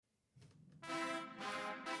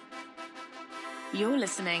You're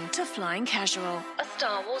listening to Flying Casual, a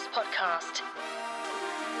Star Wars podcast.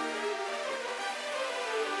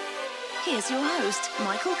 Here's your host,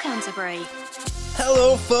 Michael Canterbury.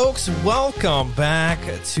 Hello, folks. Welcome back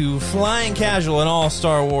to Flying Casual, an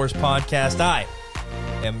all-Star Wars podcast. I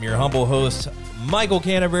am your humble host, Michael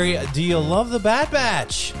Canterbury. Do you love the Bad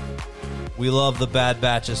Batch? We love the Bad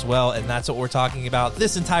Batch as well, and that's what we're talking about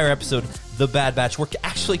this entire episode, the Bad Batch. We're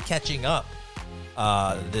actually catching up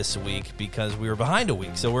this week because we were behind a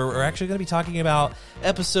week. So we're actually going to be talking about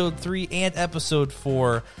episode 3 and episode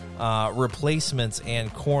 4 replacements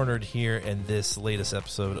and cornered here in this latest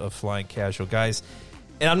episode of Flying Casual, guys.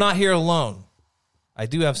 And I'm not here alone. I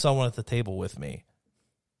do have someone at the table with me,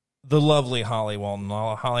 the lovely Holly Walton.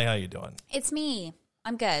 Holly, how you doing? It's me.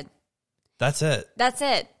 I'm good. That's it. That's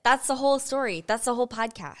it. That's the whole story. That's the whole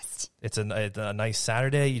podcast. It's a nice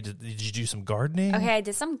Saturday. Did you do some gardening? Okay, I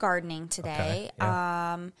did some gardening today. Okay,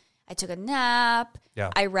 yeah. I took a nap. Yeah.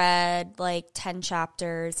 I read like 10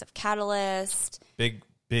 chapters of Catalyst. Big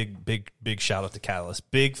shout out to Catalyst.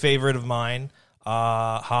 Big favorite of mine.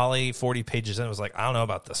 Holly, 40 pages in, was like, I don't know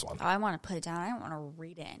about this one. Oh, I want to put it down. I don't want to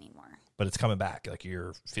read it anymore. But it's coming back. Like,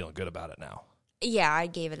 you're feeling good about it now. Yeah, I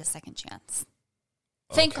gave it a second chance.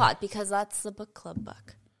 Thank God, because that's the book club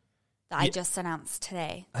book that I just announced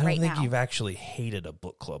today. I don't think now. you've actually hated a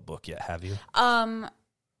book club book yet, have you?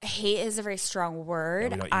 Hate is a very strong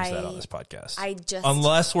word. Yeah, we don't use that on this podcast.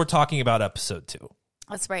 Unless we're talking about episode 2.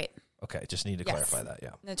 That's right. Okay, just need to clarify that, yeah.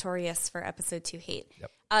 Notorious for episode 2 hate.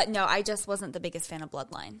 Yep. No, I just wasn't the biggest fan of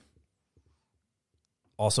Bloodline.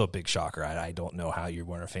 Also a big shocker. I don't know how you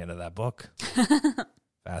weren't a fan of that book.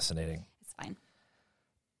 Fascinating. It's fine.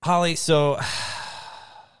 Holly, so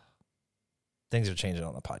things are changing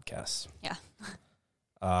on the podcast. Yeah.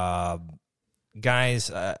 Guys,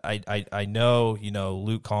 I know,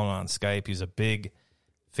 Luke calling on Skype. He's a big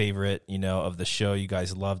favorite, of the show. You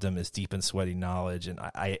guys loved him, his deep and sweaty knowledge. And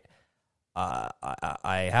I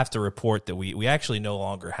have to report that we actually no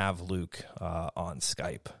longer have Luke on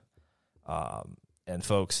Skype. And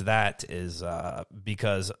folks, that is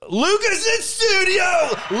because Luke is in studio.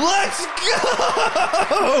 Let's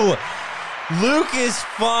go. Luke is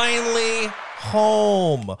finally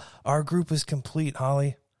home. Our group is complete,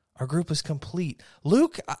 Holly. Our group is complete.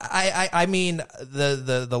 Luke, I mean,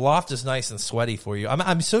 the loft is nice and sweaty for you.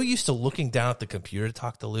 I'm so used to looking down at the computer to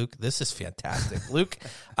talk to Luke. This is fantastic. Luke,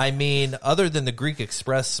 I mean, other than the Greek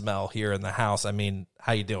Express smell here in the house, I mean,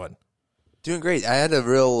 how you doing? Doing great. I had a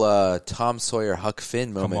real Tom Sawyer, Huck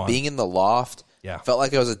Finn moment. Being in the loft, felt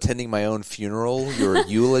like I was attending my own funeral. You were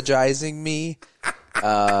eulogizing me.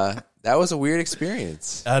 That was a weird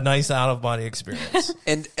experience. A nice out-of-body experience.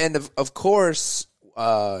 and of course, we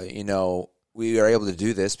are able to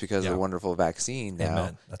do this because of the wonderful vaccine now.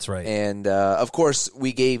 Amen. That's right. And, of course,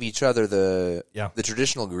 we gave each other the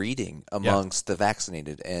traditional greeting amongst the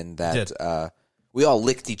vaccinated, and that we all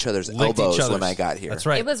licked each other's elbows when I got here. That's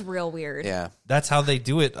right. It was real weird. Yeah. That's how they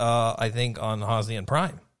do it, I think, on Hosnian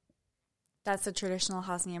Prime. That's a traditional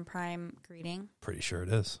Hosnian Prime greeting. Pretty sure it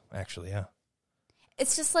is, actually, yeah.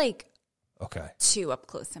 It's just like too up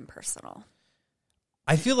close and personal.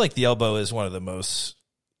 I feel like the elbow is one of the most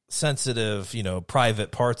sensitive,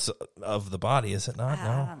 private parts of the body, is it not?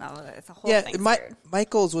 I don't know. It's a whole thing.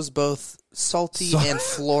 Michael's was both salty and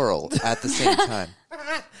floral at the same time.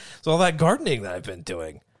 So all that gardening that I've been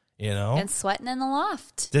doing, And sweating in the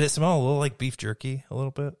loft. Did it smell a little like beef jerky a little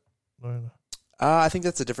bit? I think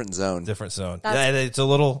that's a different zone. It's a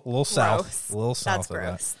little south. Gross. A little south That's of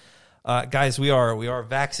gross. that. Guys, we are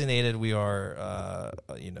vaccinated. We are,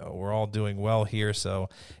 we're all doing well here. So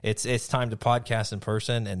it's time to podcast in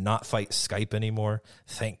person and not fight Skype anymore.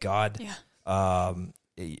 Thank God. Yeah.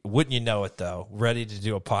 Wouldn't you know it, though? Ready to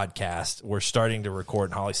do a podcast. We're starting to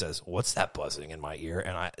record, and Holly says, "What's that buzzing in my ear?"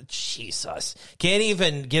 And Jesus, can't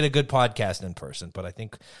even get a good podcast in person. But I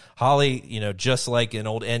think Holly, just like an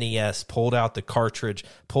old NES, pulled out the cartridge,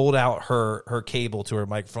 pulled out her cable to her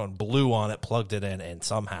microphone, blew on it, plugged it in, and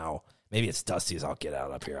somehow, maybe it's Dusty's. I'll get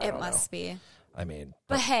out up here. It must be. I mean,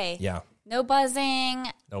 but hey, yeah, no buzzing.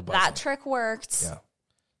 No buzzing. That trick worked. Yeah,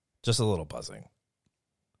 just a little buzzing.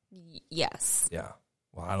 Yes. Yeah.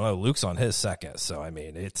 Well, I don't know. Luke's on his second, so I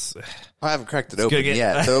mean, I haven't cracked it open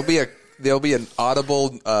yet. There'll be an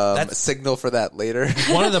audible signal for that later.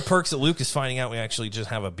 One of the perks that Luke is finding out, we actually just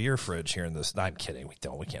have a beer fridge here in this. I'm kidding. We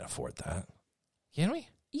don't. We can't afford that. Can we?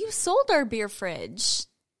 You sold our beer fridge.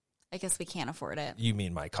 I guess we can't afford it. You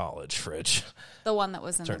mean my college fridge? The one that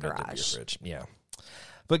was in the garage. Beer fridge. Yeah.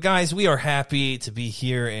 But guys, we are happy to be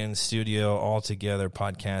here in studio all together,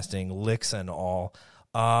 podcasting, licks and all.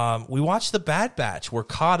 We watched The Bad Batch. We're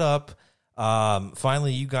caught up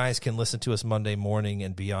Finally, you guys can listen to us Monday morning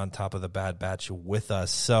and be on top of the Bad Batch with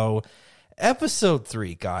us. So, episode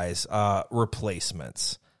 3, guys,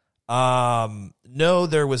 replacements. No,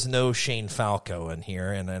 there was no Shane Falco in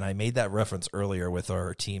here, and I made that reference earlier with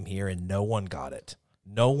our team here, and no one got it.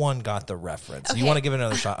 No one got the reference. Okay. You want to give it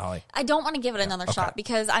another shot, Holly? I don't want to give it another shot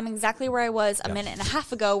because I'm exactly where I was a minute and a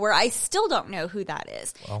half ago, where I still don't know who that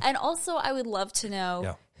is. Well, and also, I would love to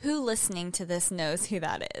know who listening to this knows who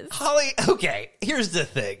that is. Holly, okay, here's the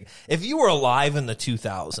thing. If you were alive in the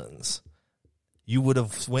 2000s, you would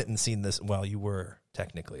have went and seen this. Well, you were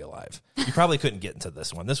technically alive. You probably couldn't get into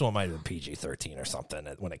this one. This one might have been PG-13 or something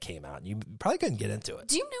when it came out. You probably couldn't get into it.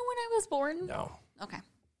 Do you know when I was born? No. Okay.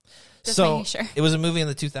 Just so making sure. It was a movie in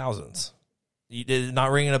the 2000s. You did not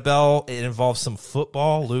ringing a bell. It involves some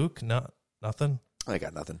football. Luke, nothing. I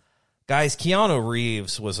got nothing. Guys, Keanu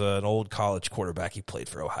Reeves was an old college quarterback. He played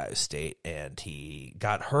for Ohio State, and he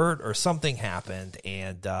got hurt or something happened,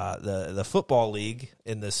 and the football league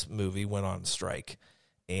in this movie went on strike,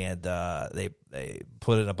 and they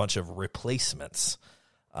put in a bunch of replacements,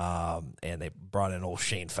 and they brought in old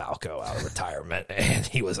Shane Falco out of retirement, and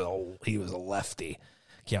he was a lefty.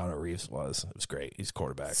 Keanu Reeves was. It was great. He's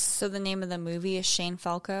quarterback. So the name of the movie is Shane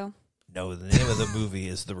Falco? No, the name of the movie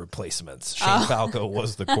is The Replacements. Shane Falco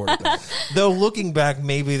was the quarterback. Though looking back,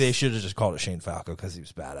 maybe they should have just called it Shane Falco because he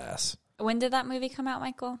was badass. When did that movie come out,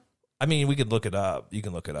 Michael? I mean, we could look it up. You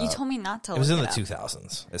can look it up. You told me not to look it up. It was in the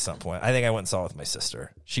 2000s at some point. I think I went and saw it with my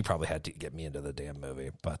sister. She probably had to get me into the damn movie.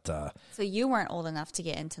 But so you weren't old enough to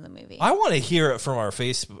get into the movie. I want to hear it from our our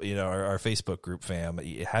Facebook group fam.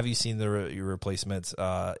 Have you seen your Replacements?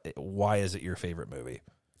 Why is it your favorite movie?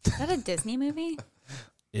 Is that a Disney movie?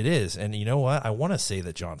 It is. And you know what? I want to say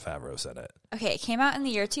that Jon Favreau's in it. Okay, it came out in the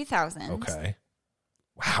year 2000. Okay.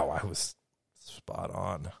 Wow, I was spot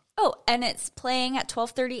on. Oh, and it's playing at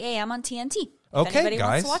 12:30 a.m. on TNT. Okay, anybody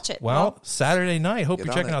guys. wants to watch it. Well, Saturday night. Hope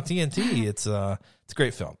you're checking out TNT. It's a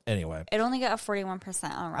great film. Anyway, it only got a 41%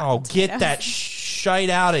 on Rotten Tomatoes. Get that shite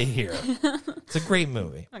out of here. It's a great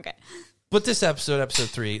movie. Okay, but this episode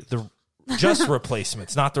 3, just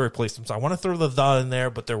replacements, not the replacements. I want to throw the in there,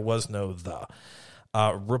 but there was no the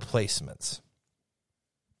replacements.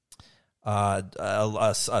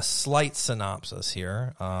 A slight synopsis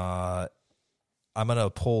here. I'm going to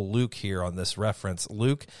pull Luke here on this reference.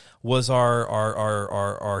 Luke was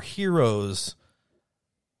our heroes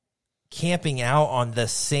camping out on the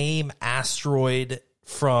same asteroid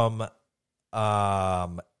from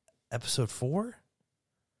episode 4.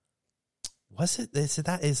 Was it? Is it?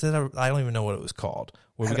 I don't even know what it was called.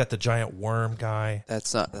 Where we got the giant worm guy.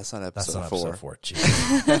 That's not episode 4. Episode 4.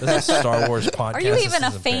 Jeez. This is a Star Wars podcast. Are you even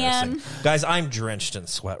a fan? Guys, I'm drenched in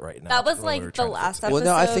sweat right now. That was like the last episode. Well,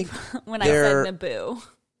 no, I think when I said Naboo.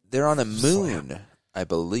 They're on a moon, I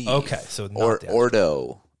believe. Okay, so not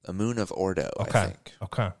Ordo, a moon of Ordo. Okay, I think.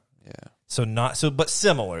 Okay, yeah. But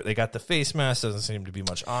similar. They got the face mask. Doesn't seem to be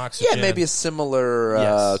much oxygen. Yeah, maybe a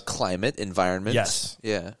similar climate environment. Yes.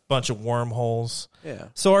 Yeah. Bunch of wormholes. Yeah.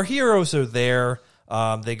 So our heroes are there.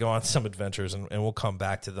 They go on some adventures, and we'll come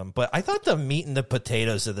back to them. But I thought the meat and the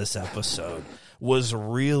potatoes of this episode was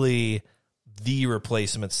really the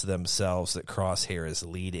replacements themselves that Crosshair is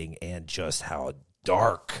leading, and just how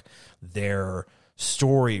dark their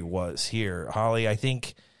story was here. Holly, I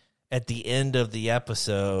think at the end of the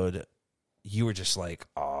episode, you were just like,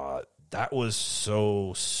 that was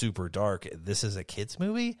so super dark. This is a kid's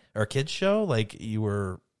movie or a kid's show? Like, you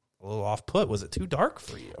were a little off put. Was it too dark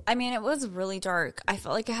for you? I mean, it was really dark. I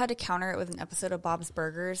felt like I had to counter it with an episode of Bob's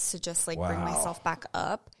Burgers to just bring myself back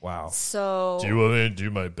up. Wow. So, do you want me to do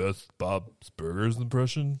my best Bob's Burgers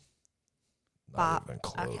impression? Not even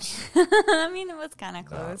close. Okay. I mean, it was kind of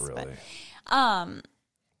close. Not really. But,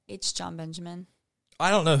 it's John Benjamin. I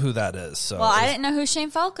don't know who that is. So I didn't know who Shane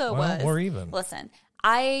Falco was. Or even. Listen,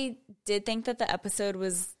 I did think that the episode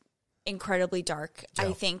was incredibly dark. Yeah.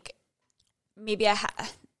 I think maybe I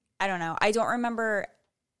don't know. I don't remember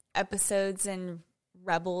episodes in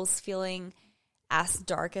Rebels feeling as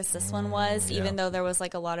dark as this one was, even though there was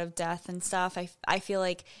like a lot of death and stuff. I feel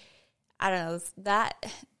like, I don't know,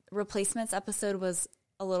 that Replacements episode was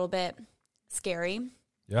a little bit scary.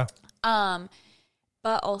 Yeah.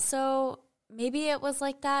 But also maybe it was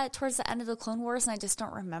like that towards the end of the Clone Wars and I just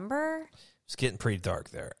don't remember. It's getting pretty dark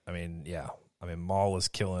there. I mean, yeah. I mean, Maul was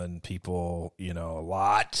killing people, a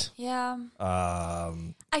lot. Yeah.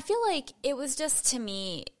 I feel like it was just, to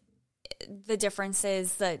me, the difference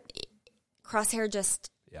is that Crosshair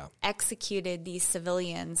just executed these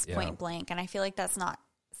civilians point blank. And I feel like that's not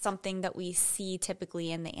something that we see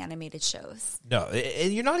typically in the animated shows. No,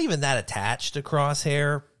 you're not even that attached to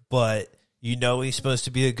Crosshair, but you know he's supposed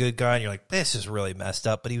to be a good guy, and you're like, this is really messed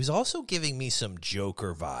up. But he was also giving me some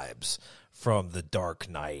Joker vibes from The Dark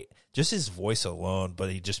Knight. Just his voice alone, but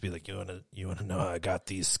he'd just be like, you wanna know I got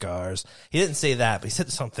these scars? He didn't say that, but he said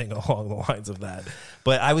something along the lines of that.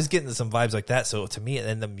 But I was getting some vibes like that. So to me,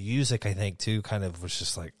 and the music, I think, too, kind of was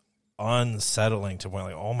just like unsettling to where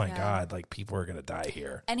like, oh my God, like people are gonna die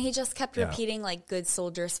here. And he just kept repeating like good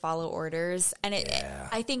soldiers follow orders. And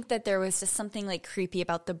I think that there was just something like creepy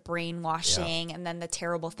about the brainwashing and then the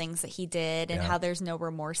terrible things that he did and how there's no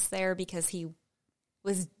remorse there because he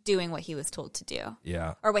was doing what he was told to do.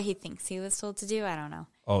 Yeah. Or what he thinks he was told to do. I don't know.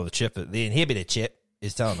 Oh, the inhibited chip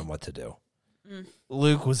is telling him what to do.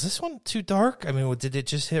 Luke, was this one too dark? I mean, did it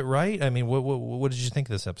just hit right? I mean, what did you think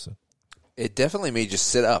of this episode? It definitely made you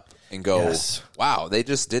sit up and go, wow, they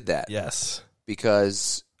just did that. Yes.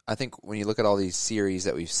 Because I think when you look at all these series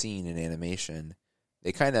that we've seen in animation,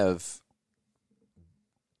 they kind of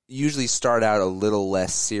usually start out a little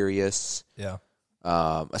less serious. Yeah.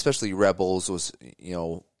 Especially Rebels was,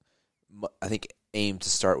 I think aimed to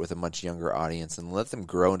start with a much younger audience and let them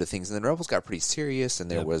grow into things. And then Rebels got pretty serious, and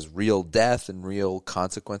there was real death and real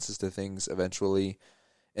consequences to things eventually.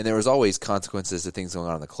 And there was always consequences to things going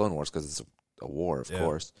on in the Clone Wars because it's a war, of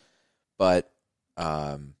course. But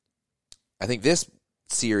I think this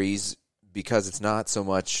series, because it's not so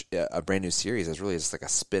much a brand new series, it's really just like a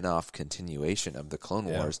spin-off continuation of the Clone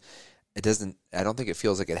Wars. I don't think it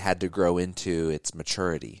feels like it had to grow into its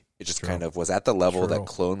maturity. It just kind of was at the level that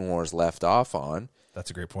Clone Wars left off on. That's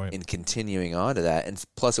a great point. And continuing on to that. And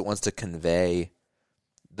plus it wants to convey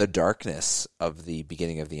the darkness of the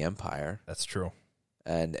beginning of the Empire. That's true.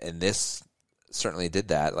 And this certainly did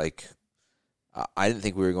that. Like, I didn't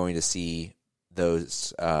think we were going to see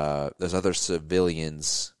those other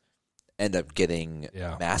civilians end up getting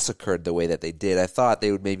massacred the way that they did. I thought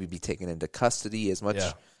they would maybe be taken into custody as much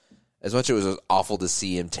as it was awful to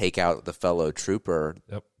see him take out the fellow trooper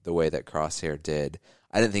the way that Crosshair did.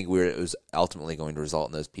 I didn't think it was ultimately going to result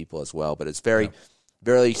in those people as well. But it's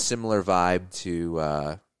very similar vibe to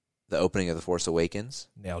the opening of The Force Awakens.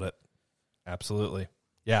 Nailed it. Absolutely.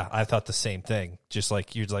 Yeah, I thought the same thing. Just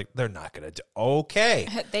like you're like, they're not going to do. Okay,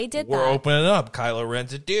 they did. We're opening up. Kylo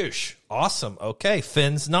Ren's a douche. Awesome. Okay,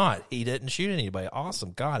 Finn's not. He didn't shoot anybody.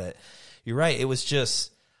 Awesome. Got it. You're right. It was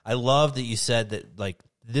just. I love that you said that. Like,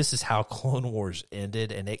 this is how Clone Wars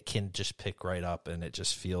ended, and it can just pick right up, and it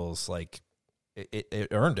just feels like it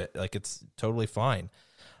earned it. Like, it's totally fine.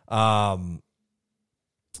 So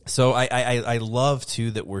I love too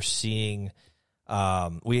that we're seeing.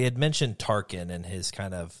 We had mentioned Tarkin and his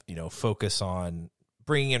kind of, focus on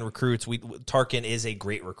bringing in recruits. Tarkin is a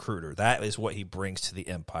great recruiter. That is what he brings to the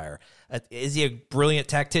Empire. Is he a brilliant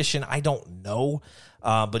tactician? I don't know,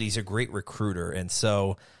 but he's a great recruiter. And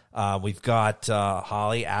so we've got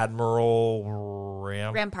Holly, Admiral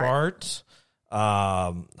Rampart.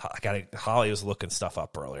 Holly was looking stuff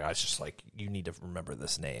up earlier. I was just like, you need to remember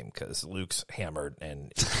this name because Luke's hammered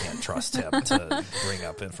and you can't trust him to bring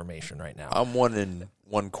up information right now. I'm 1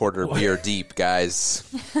 1/4 beer deep, guys.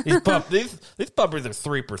 These puppers are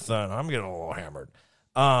 3%. I'm getting a little hammered.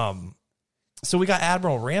 So we got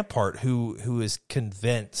Admiral Rampart who is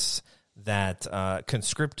convinced that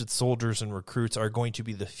conscripted soldiers and recruits are going to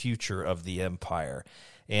be the future of the Empire.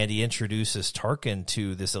 And he introduces Tarkin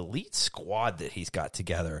to this elite squad that he's got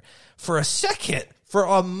together. For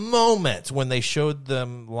a moment, when they showed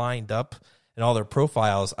them lined up and all their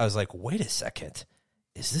profiles, I was like, wait a second.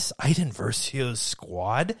 Is this Iden Versio's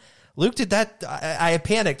squad? Luke, did that? I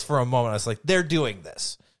panicked for a moment. I was like, they're doing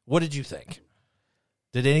this. What did you think?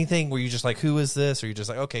 Were you just like, who is this? Or you just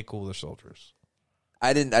like, okay, cool, they're soldiers?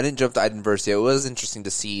 I didn't jump to Iden Versio. It was interesting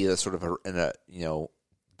to see the sort of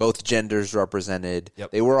both genders represented.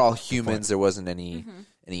 Yep. They were all humans. There wasn't any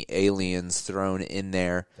aliens thrown in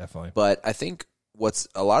there. Definitely. But I think what's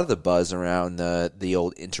a lot of the buzz around the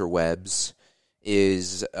old interwebs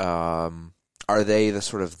is are they the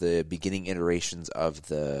sort of the beginning iterations of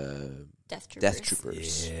the Death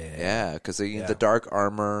Troopers? Yeah, because the dark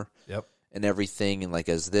armor and everything, and like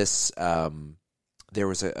as this, there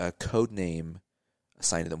was a code name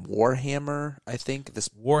assigned to them, Warhammer. I think this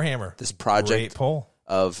project. Great poll.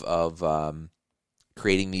 Of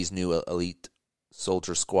creating these new elite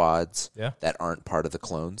soldier squads that aren't part of the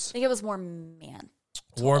clones. I think it was War Mantle.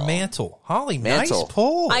 War Mantle. Holly, Mantle. Nice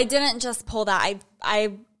pull. I didn't just pull that.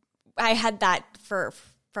 I had that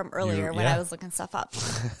from earlier when I was looking stuff up.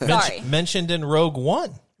 Sorry. Mentioned in Rogue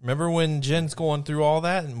One. Remember when Jen's going through all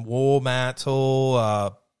that? And War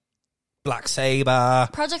Mantle, Black Saber.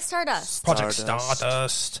 Project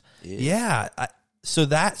Stardust. Yeah.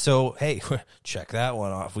 So hey, check that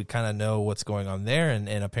one off. We kind of know what's going on there, and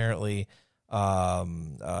apparently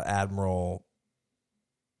Admiral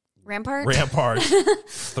Rampart,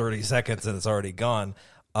 30 seconds and it's already gone,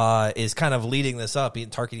 is kind of leading this up.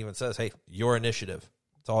 Tarkin even says, hey, your initiative.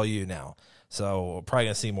 It's all you now. So we're probably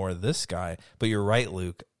going to see more of this guy. But you're right,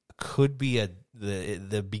 Luke. Could be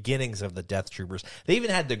the beginnings of the Death Troopers. They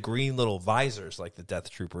even had the green little visors like the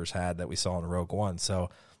Death Troopers had that we saw in Rogue One. So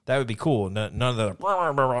that would be cool. None of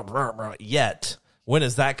the yet. When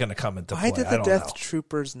is that going to come into play? Why did the Death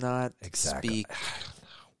Troopers not speak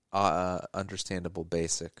understandable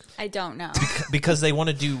basic? I don't know. Because they want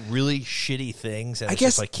to do really shitty things, and I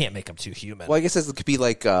guess just can't make them too human. Well, I guess this could be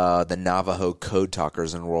like the Navajo code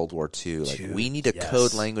talkers in World War II. Like, we need a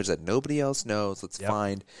code language that nobody else knows. Let's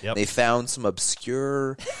find. Yep. They found some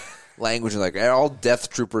obscure language, and like all Death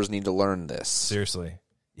Troopers need to learn this. Seriously,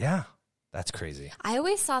 yeah. That's crazy. I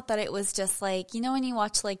always thought that it was just like, when you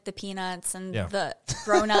watch like the Peanuts and the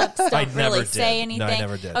grown-ups don't really say anything. No, I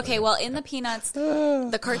never did. Okay, well, in the Peanuts,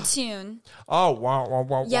 the cartoon. Oh,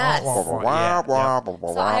 wow. Yes. So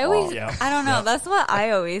I always, I don't know. That's what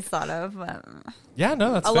I always thought of. But yeah,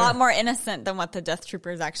 no, that's a lot more innocent than what the Death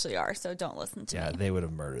Troopers actually are, so don't listen to me. Yeah, they would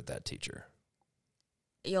have murdered that teacher.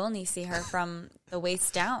 You only see her from the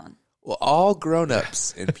waist down. Well, all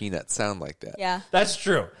grown-ups in Peanuts sound like that. Yeah. That's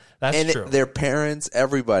true. That's true. Their parents,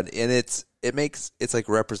 everybody, and it's like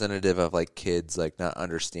representative of like kids like not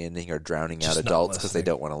understanding or drowning out adults because they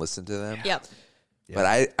don't want to listen to them. Yep. But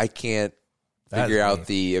I can't figure out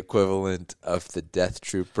the equivalent of the Death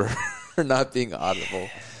Trooper not being audible.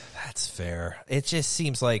 That's fair. It just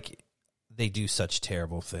seems like they do such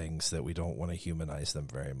terrible things that we don't want to humanize them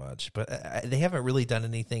very much. But they haven't really done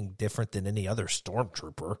anything different than any other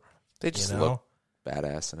stormtrooper. They just look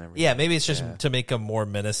badass and everything. Yeah, maybe it's just to make them more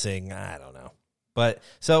menacing. I don't know. But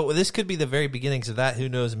so this could be the very beginnings of that. Who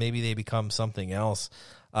knows? Maybe they become something else.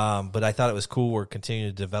 But I thought it was cool. We're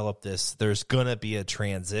continuing to develop this. There's going to be a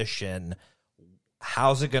transition.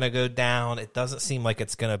 How's it going to go down? It doesn't seem like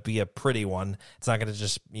it's going to be a pretty one. It's not going to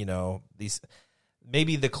just, these.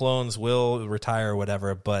 Maybe the clones will retire or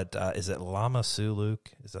whatever. But is it Lama Su, Luke?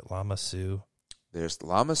 Is it Lama Su? There's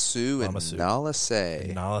Lama Su and Nala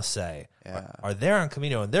Se. Nala Se are there on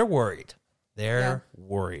Kamino, and they're worried. They're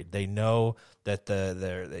worried. They know that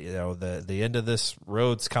the end of this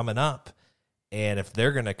road's coming up, and if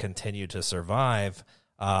they're going to continue to survive,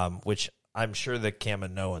 which I'm sure the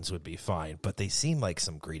Kaminoans would be fine, but they seem like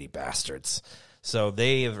some greedy bastards. So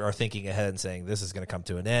they are thinking ahead and saying this is going to come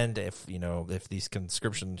to an end. If these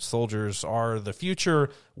conscription soldiers are the future,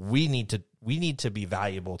 we need to be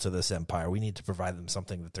valuable to this empire. We need to provide them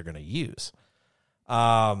something that they're going to use.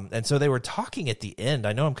 And so they were talking at the end.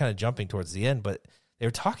 I know I'm kind of jumping towards the end, but they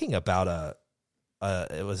were talking about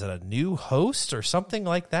was it a new host or something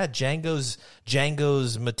like that?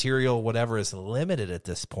 Jango's material, whatever, is limited at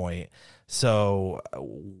this point. So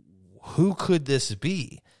who could this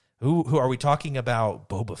be? Who are we talking about?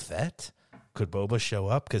 Boba Fett? Could Boba show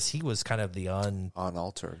up? Because he was kind of the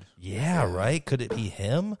unaltered. Yeah, right. Could it be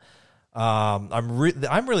him? I'm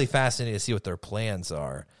really fascinated to see what their plans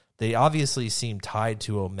are. They obviously seem tied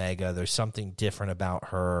to Omega. There's something different about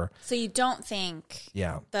her. So you don't think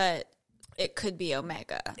that it could be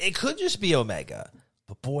Omega? It could just be Omega.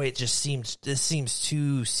 But boy, this seems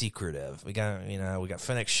too secretive. We got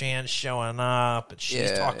Fennec Shand showing up, and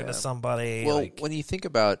she's talking to somebody. Well, when you think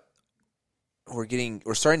about,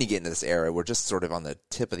 we're starting to get into this era. We're just sort of on the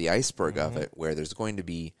tip of the iceberg of it, where there's going to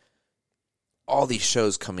be all these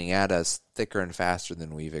shows coming at us thicker and faster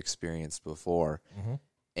than we've experienced before. Mm-hmm.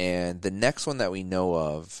 And the next one that we know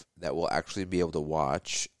of that we'll actually be able to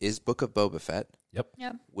watch is Book of Boba Fett.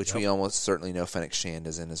 Yep. Which we almost certainly know Fennec Shand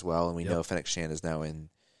is in as well, and we know Fennec Shand is now in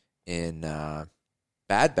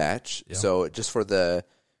Bad Batch. Yep. So just for the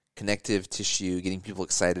connective tissue, getting people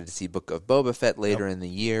excited to see Book of Boba Fett later in the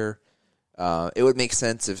year, it would make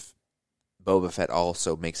sense if Boba Fett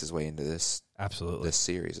also makes his way into this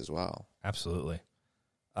series as well. Absolutely.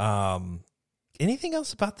 Anything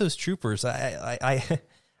else about those troopers? I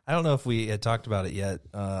don't know if we had talked about it yet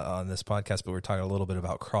on this podcast, but we were talking a little bit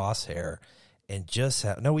about Crosshair, and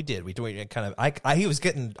we did. We kind of. I was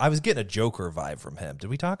getting a Joker vibe from him. Did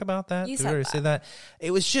we talk about that? Did we already say that?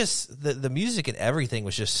 It was just the music and everything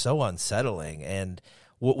was just so unsettling. And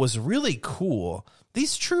what was really cool,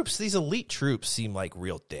 these elite troops seem like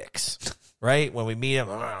real dicks, right? When we meet them,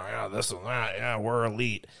 this and that, we're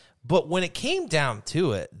elite. But when it came down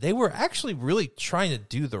to it, they were actually really trying to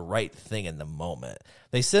do the right thing in the moment.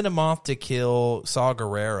 They sent him off to kill Saw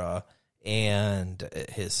Gerrera and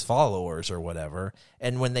his followers or whatever.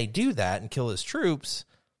 And when they do that and kill his troops,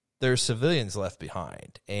 there's civilians left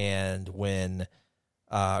behind. And when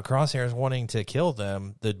Crosshair's wanting to kill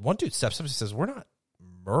them, the one dude steps up and says, "We're not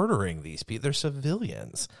murdering these people. They're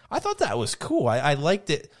civilians." I thought that was cool. I liked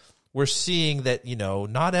it. We're seeing that,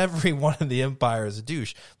 not everyone in the Empire is a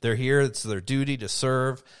douche. They're here. It's their duty to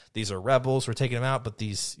serve. These are rebels. We're taking them out. But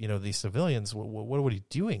these civilians, what are we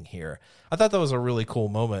doing here? I thought that was a really cool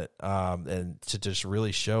moment, and to just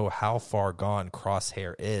really show how far gone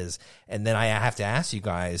Crosshair is. And then I have to ask you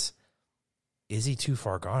guys, is he too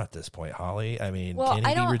far gone at this point, Holly? I mean, can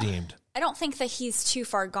he be redeemed? I don't think that he's too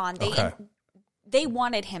far gone. Okay. They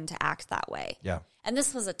wanted him to act that way. Yeah. And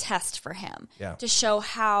this was a test for him Yeah. to show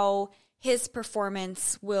how his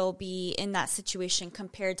performance will be in that situation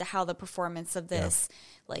compared to how the performance of this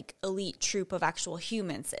elite troop of actual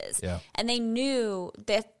humans is. Yeah. And they knew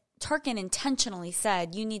that Tarkin intentionally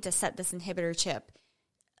said, you need to set this inhibitor chip,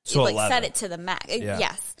 So set it to the max. Yeah.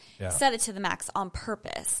 Yes. Yeah. Set it to the max on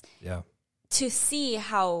purpose Yeah. to see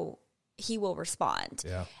how he will respond.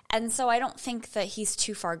 Yeah. And so I don't think that he's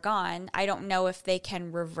too far gone. I don't know if they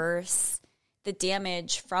can reverse the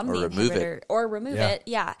damage from the inhibitor or remove it.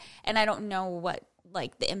 Yeah. And I don't know what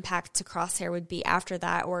the impact to Crosshair would be after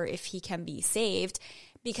that, or if he can be saved,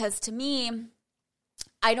 because to me,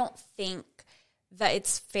 I don't think that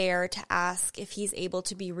it's fair to ask if he's able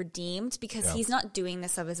to be redeemed, because he's not doing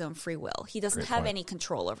this of his own free will. He doesn't have any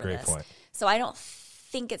control over this. Point. So I don't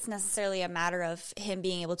think it's necessarily a matter of him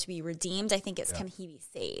being able to be redeemed. I think it's can he be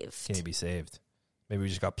saved? Can he be saved? Maybe we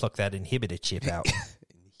just got to pluck that inhibitor chip out.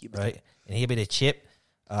 Right? Inhibitor chip.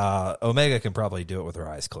 Omega can probably do it with her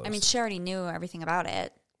eyes closed. I mean, she already knew everything about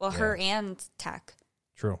it. Well, her and Tech.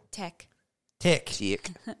 True. Tick.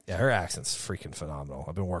 Yeah, her accent's freaking phenomenal.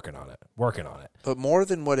 I've been working on it. But more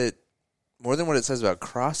than what it says about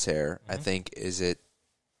Crosshair, I think, is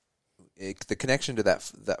the connection to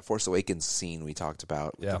that Force Awakens scene we talked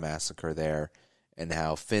about with the massacre there, and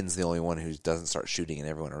how Finn's the only one who doesn't start shooting and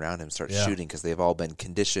everyone around him starts shooting because they've all been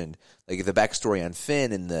conditioned. Like, the backstory on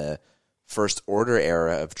Finn in the First Order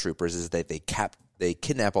era of troopers is that they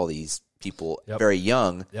kidnap all these people very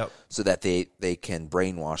young so that they can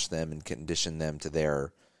brainwash them and condition them to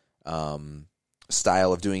their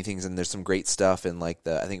style of doing things. And there's some great stuff in I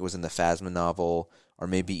think it was in the Phasma novel, or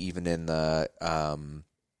maybe even in the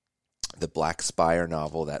Black Spire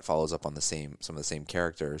novel that follows up on some of the same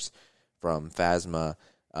characters from Phasma.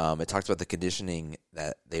 It talks about the conditioning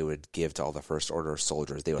that they would give to all the First Order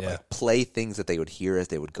soldiers. They would play things that they would hear as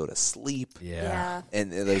they would go to sleep. Yeah.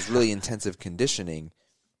 And there's really intensive conditioning.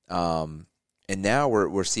 And now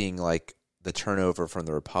we're seeing the turnover from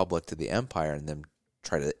the Republic to the Empire, and them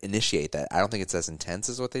try to initiate that. I don't think it's as intense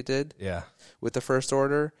as what they did with the First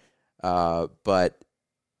Order. But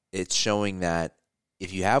it's showing that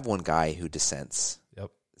if you have one guy who dissents,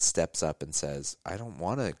 steps up and says, I don't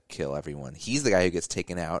want to kill everyone, he's the guy who gets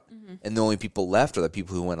taken out, and the only people left are the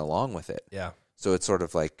people who went along with it. Yeah. So it's sort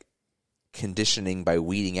of like conditioning by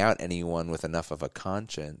weeding out anyone with enough of a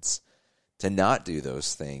conscience to not do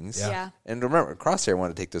those things. Yeah. And remember, Crosshair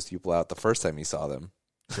wanted to take those people out the first time he saw them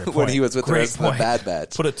when he was with the rest of the Bad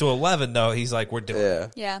Batch. Put it to 11, though. He's like, we're doing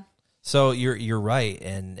it. Yeah. So you're right,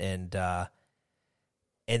 and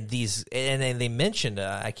they mentioned,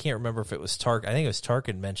 I can't remember if it was Tarkin. I think it was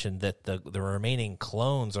Tarkin mentioned that the remaining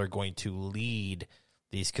clones are going to lead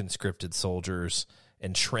these conscripted soldiers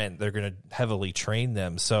and they're going to heavily train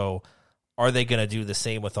them. So are they going to do the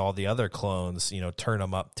same with all the other clones? Turn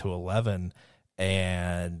them up to 11,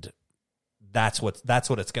 and that's what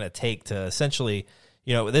it's going to take to essentially.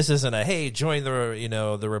 This isn't a hey, join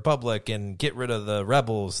the Republic and get rid of the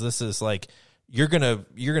rebels. This is like you're gonna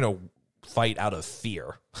fight out of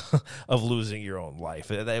fear of losing your own life.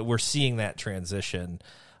 We're seeing that transition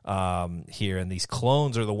here, and these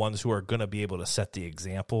clones are the ones who are going to be able to set the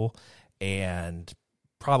example and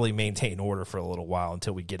probably maintain order for a little while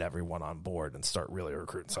until we get everyone on board and start really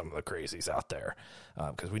recruiting some of the crazies out there,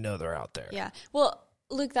 because we know they're out there. Yeah. Well,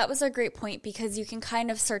 Luke, that was a great point, because you can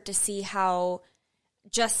kind of start to see how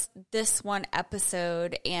just this one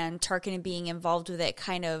episode and Tarkin being involved with it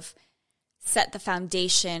kind of set the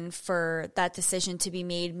foundation for that decision to be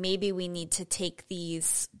made. Maybe we need to take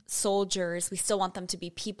these soldiers. We still want them to be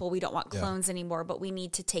people. We don't want clones anymore, but we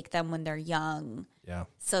need to take them when they're young. Yeah.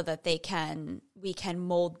 So that we can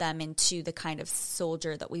mold them into the kind of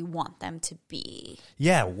soldier that we want them to be.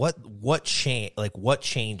 Yeah. What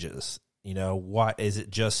changes? Why is it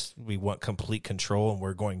just we want complete control and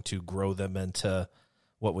we're going to grow them into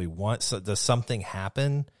what we want? So does something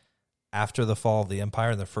happen after the fall of the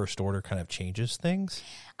Empire and the First Order kind of changes things?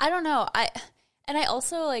 I don't know. I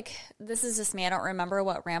also, this is just me, I don't remember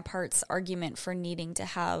what Rampart's argument for needing to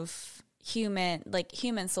have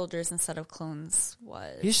human soldiers instead of clones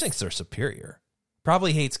was. He just thinks they're superior.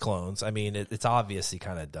 Probably hates clones. I mean, it's obvious he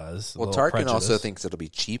kind of does. Well, Tarkin also thinks it'll be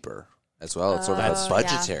cheaper as well. It's sort of a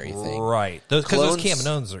budgetary thing. Right. Because those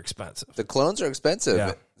Kaminoans are expensive. The clones are expensive.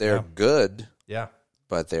 Yeah. They're good. Yeah.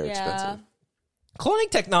 But they're expensive.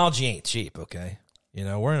 Cloning technology ain't cheap, okay?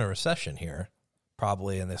 We're in a recession here.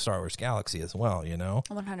 Probably in the Star Wars galaxy as well,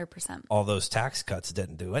 100%. All those tax cuts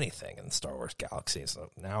didn't do anything in the Star Wars galaxy.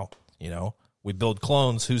 So now, we build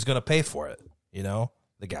clones. Who's going to pay for it?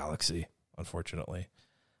 The galaxy, unfortunately.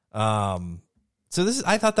 So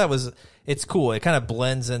I thought it's cool. It kind of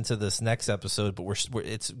blends into this next episode, but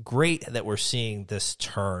it's great that we're seeing this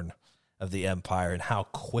turn of the Empire and how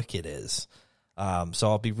quick it is. So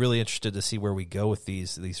I'll be really interested to see where we go with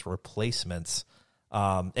these replacements.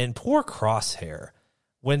 And poor Crosshair,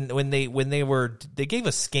 when they gave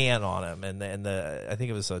a scan on him, and I think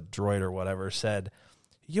it was a droid or whatever said,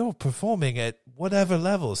 "You're performing at whatever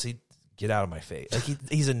levels." He get out of my face. Like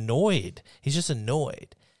he's annoyed. He's just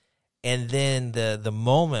annoyed. And then the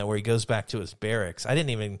moment where he goes back to his barracks, I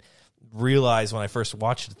didn't even realize when I first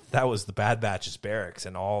watched it that was the Bad Batch's barracks,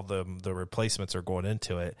 and all the replacements are going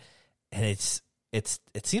into it, and it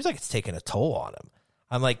seems like it's taking a toll on him.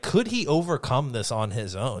 I'm like, could he overcome this on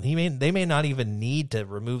his own? They may not even need to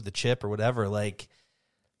remove the chip or whatever. Like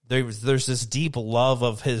there's this deep love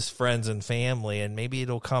of his friends and family, and maybe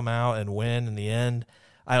it'll come out and win in the end.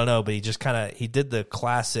 I don't know, but he did the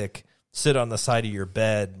classic sit on the side of your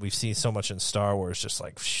bed. We've seen so much in Star Wars, just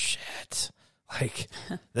like shit. Like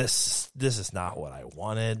this is not what I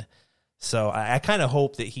wanted. So I kind of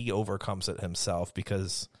hope that he overcomes it himself,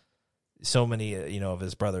 because so many, of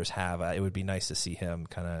his brothers have. It would be nice to see him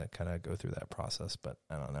kind of go through that process, but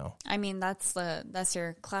I don't know. I mean, that's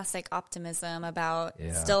your classic optimism about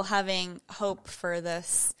still having hope for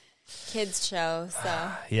this kids show.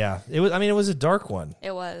 So yeah, it was. I mean, it was a dark one.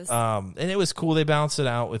 It was, and it was cool. They balanced it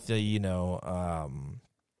out with the,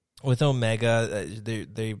 with Omega.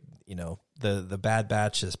 They the Bad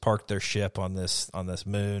Batch has parked their ship on this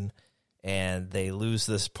moon, and they lose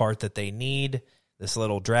this part that they need. This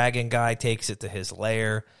little dragon guy takes it to his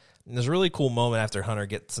lair. And there's a really cool moment after Hunter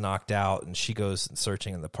gets knocked out and she goes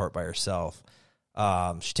searching in the part by herself.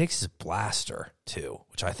 She takes his blaster, too,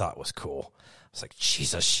 which I thought was cool. I was like,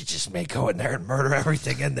 Jesus, she just may go in there and murder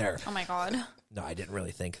everything in there. Oh, my God. No, I didn't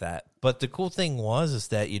really think that. But the cool thing is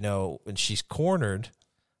that, when she's cornered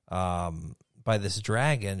by this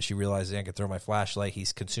dragon, she realizes I can throw my flashlight.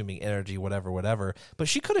 He's consuming energy, whatever. But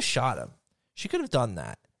she could have shot him. She could have done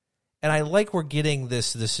that. And I like we're getting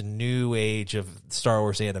this new age of Star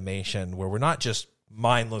Wars animation where we're not just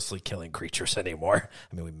mindlessly killing creatures anymore.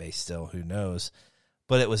 I mean, we may still, who knows?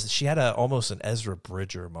 But she had almost an Ezra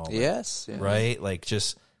Bridger moment. Yes. Yeah. Right? Like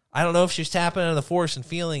just, I don't know if she's tapping into the Force and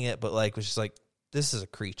feeling it, but like, was just like, this is a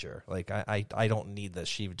creature. Like, I don't need this.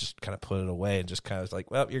 She just kind of put it away and just kind of was like,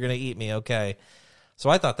 well, you're going to eat me. Okay. So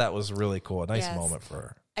I thought that was really cool. A nice moment for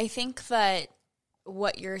her. I think that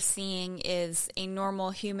what you're seeing is a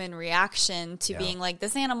normal human reaction to being like,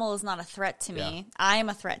 this animal is not a threat to me. Yeah. I am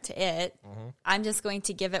a threat to it. Mm-hmm. I'm just going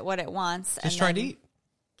to give it what it wants. Just trying to eat.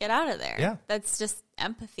 Get out of there. Yeah. That's just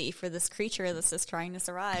empathy for this creature that's just trying to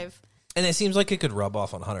survive. And it seems like it could rub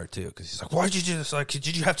off on Hunter, too, because he's like, why'd you do this? Like,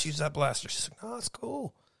 did you have to use that blaster? She's like, no, it's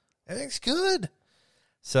cool. Everything's good.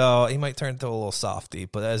 So he might turn into a little softy.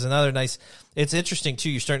 But as another nice, it's interesting,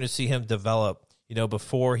 too. You're starting to see him develop.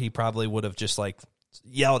 Before he probably would have just like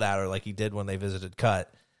yelled at her like he did when they visited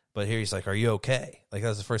Cut. But here he's like, are you okay? Like,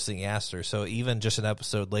 that's the first thing he asked her. So even just an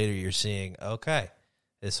episode later, you're seeing, okay,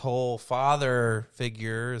 this whole father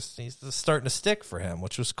figure he's starting to stick for him,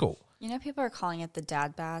 which was cool. People are calling it the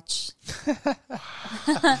Dad Batch.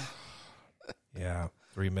 Yeah,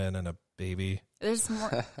 3 men and a baby. There's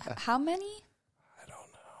more. How many? I don't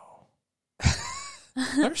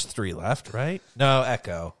know. There's 3 left, right? No,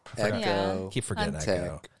 Echo. Keep forgetting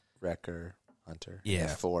Echo. Wrecker, Hunter. Yeah.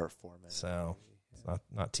 4 men. So it's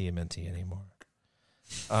not TMNT anymore.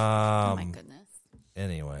 Oh my goodness.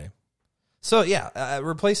 Anyway. So yeah,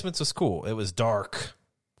 Replacements was cool. It was dark.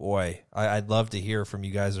 Boy, I'd love to hear from you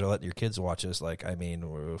guys that are letting your kids watch this. Like, I mean, it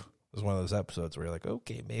was one of those episodes where you're like,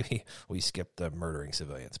 okay, maybe we skipped the murdering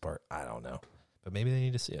civilians part. I don't know. But maybe they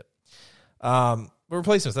need to see it.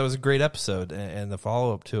 Replacements, that was a great episode. And the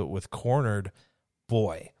follow-up to it with Cornered,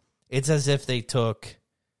 boy, it's as if they took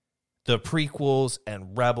the prequels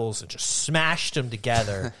and Rebels and just smashed them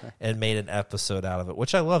together and made an episode out of it,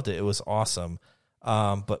 which I loved it. It was awesome.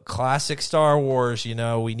 But classic Star Wars,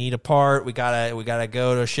 we need a part. We gotta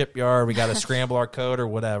go to a shipyard. We gotta scramble our code or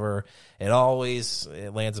whatever. It lands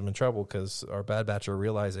them in trouble because our Bad Batch are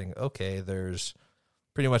realizing, okay, there's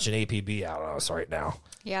pretty much an APB out on us right now.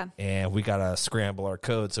 Yeah. And we gotta scramble our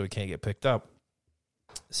code so we can't get picked up.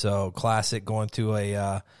 So classic going to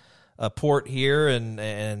a port here, and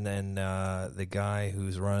the guy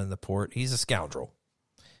who's running the port, he's a scoundrel.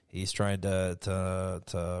 He's trying to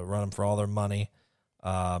run them for all their money,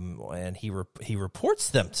 and he reports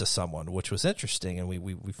them to someone, which was interesting, and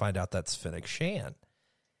we find out that's Fennec Shand.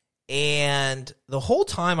 And the whole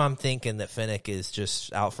time I'm thinking that Fennec is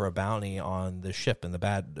just out for a bounty on the ship and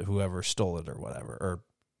whoever stole it or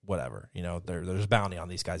whatever. You know, there's a bounty on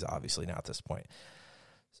these guys obviously now at this point.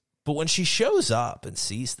 But when she shows up and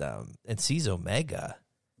sees them and sees Omega,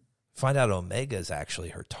 find out Omega is actually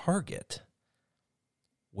her target,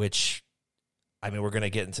 which, I mean, we're going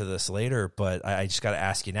to get into this later, but I just got to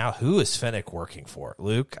ask you now, who is Fennec working for?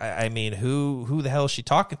 Luke, I mean, who the hell is she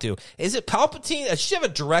talking to? Is it Palpatine? Does she have a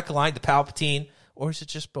direct line to Palpatine, or is it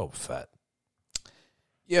just Boba Fett?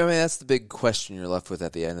 Yeah, I mean, that's the big question you're left with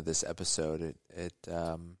at the end of this episode.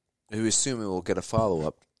 We assume it will get a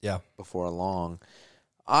follow-up before long.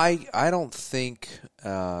 I don't think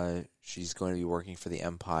she's going to be working for the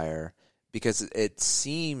Empire, because it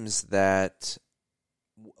seems that,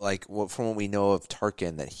 like, from what we know of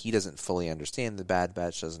Tarkin, that he doesn't fully understand the Bad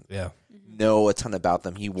Batch, doesn't know a ton about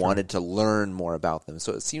them. He wanted to learn more about them.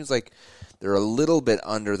 So it seems like they're a little bit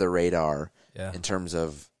under the radar in terms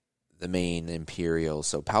of the main Imperials.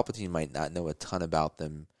 So Palpatine might not know a ton about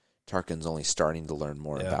them. Tarkin's only starting to learn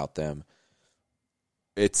more about them.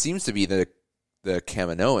 It seems to be the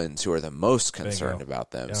Kaminoans who are the most concerned about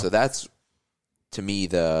them. Yeah. So that's, to me,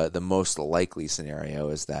 the most likely scenario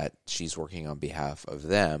is that she's working on behalf of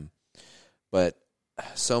them. But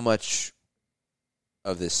so much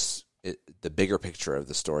of this, the bigger picture of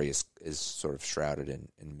the story is sort of shrouded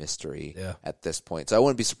in mystery at this point. So I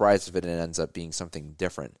wouldn't be surprised if it ends up being something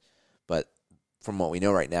different. But from what we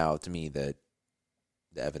know right now, to me, the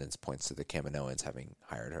evidence points to the Kaminoans having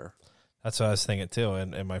hired her. That's what I was thinking too.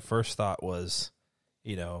 And my first thought was,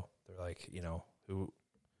 you know, they're like, you know,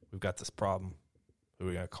 we've got this problem. Who are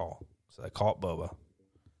we going to call? So I called Boba.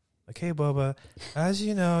 Like, hey, Boba, as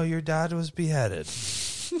you know, your dad was beheaded.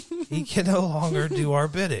 He can no longer do our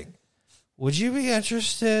bidding. Would you be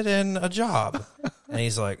interested in a job? And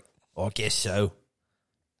he's like, well, I guess so.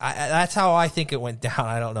 That's how I think it went down.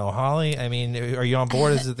 I don't know. Holly, I mean, are you on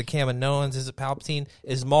board? Is it the Kaminoans? Is it Palpatine?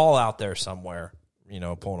 Is Maul out there somewhere, you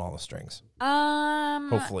know, pulling all the strings?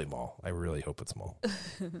 Hopefully Maul. I really hope it's Maul.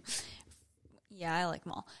 Yeah, I like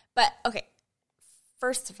Maul. But, okay,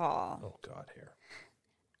 first of all. Oh, God, here.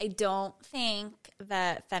 I don't think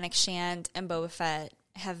that Fennec Shand and Boba Fett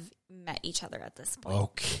have met each other at this point.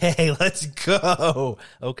 Okay, let's go.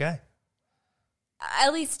 Okay.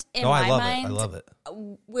 At least in my mind, I love it.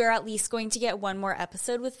 We're at least going to get one more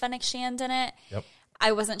episode with Fennec Shand in it. Yep.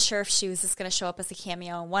 I wasn't sure if she was just going to show up as a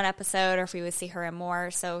cameo in one episode or if we would see her in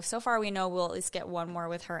more. So far we know we'll at least get one more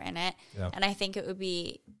with her in it. Yep. And I think it would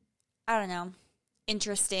be, I don't know,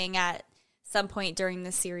 interesting at some point during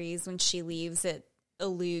the series when she leaves. It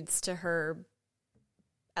alludes to her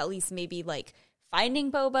at least maybe like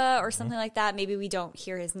finding Boba or something like that. Maybe we don't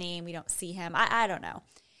hear his name. We don't see him. I don't know.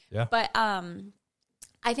 Yeah. But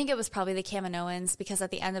I think it was probably the Kaminoans, because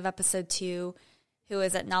at the end of episode 2, who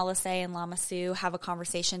is at Nala Se and Lama Su have a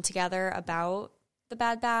conversation together about the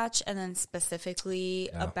Bad Batch, and then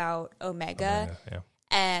specifically about Omega. Yeah.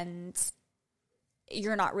 And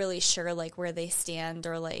you're not really sure like where they stand,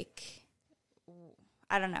 or like,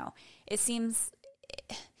 I don't know. It seems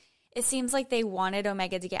like they wanted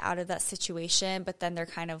Omega to get out of that situation, but then they're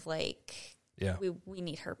kind of like, we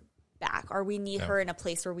need her back, or we need her in a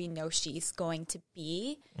place where we know she's going to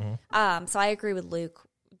be. So I agree with Luke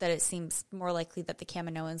that it seems more likely that the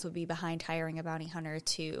Kaminoans would be behind hiring a bounty hunter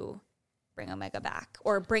to bring Omega back,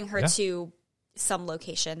 or bring her to some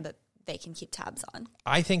location that they can keep tabs on.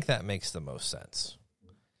 I think that makes the most sense.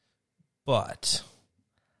 But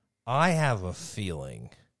I have a feeling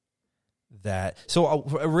that... So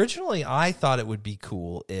originally I thought it would be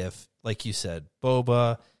cool if, like you said,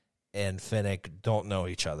 Boba and Fennec don't know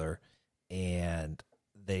each other, and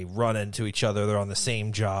they run into each other. They're on the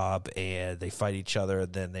same job, and they fight each other.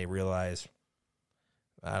 And then they realize,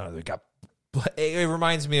 I don't know, it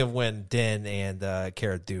reminds me of when Din and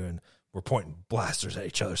Cara Dune were pointing blasters at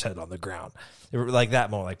each other's head on the ground. They were like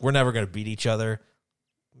that moment, like, we're never going to beat each other.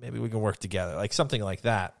 Maybe we can work together, like something like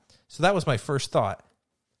that. So that was my first thought.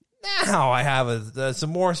 Now I have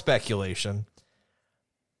some more speculation.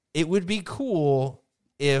 It would be cool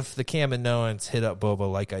if the Kaminoans hit up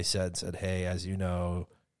Boba, like I said, hey, as you know,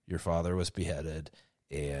 your father was beheaded,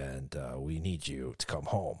 and we need you to come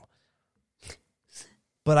home.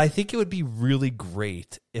 But I think it would be really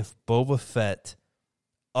great if Boba Fett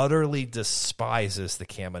utterly despises the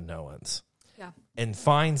Kaminoans. Yeah. and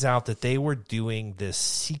finds out that they were doing this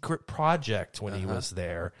secret project when he was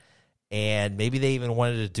there. And maybe they even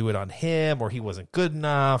wanted to do it on him, or he wasn't good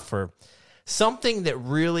enough, or something that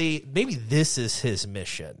really, maybe this is his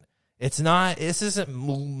mission. This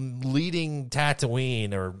isn't leading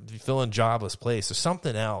Tatooine or filling Jabba's place or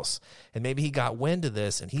something else. And maybe he got wind of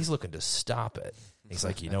this and he's looking to stop it. He's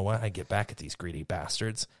like, you know what? I get back at these greedy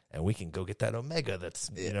bastards and we can go get that Omega that's,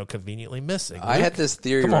 conveniently missing. I had this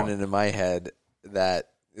theory running in my head that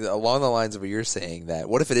along the lines of what you're saying, that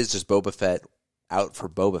what if it is just Boba Fett out for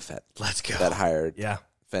Boba Fett? Let's go. That hired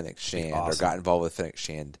Fennec Shand or got involved with Fennec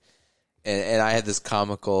Shand. And I had this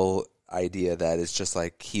comical idea that it's just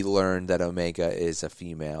like he learned that Omega is a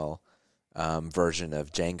female version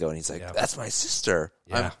of Jango, and he's like, that's my sister.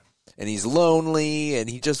 Yeah. And he's lonely, and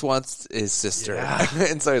he just wants his sister. Yeah.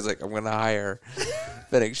 And so he's like, I'm going to hire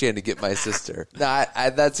Fennec Shand to get my sister. Now,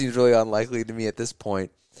 that seems really unlikely to me at this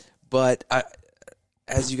point. But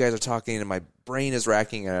as you guys are talking, and my brain is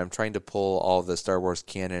racking, and I'm trying to pull all the Star Wars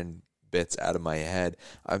canon bits out of my head,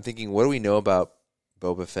 I'm thinking, what do we know about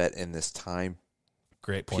Boba Fett in this time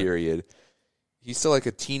period? He's still like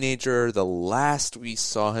a teenager. The last we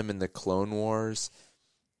saw him in the Clone Wars,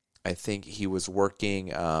 I think he was working.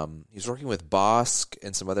 With Bossk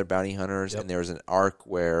and some other bounty hunters, and there was an arc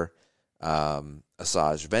where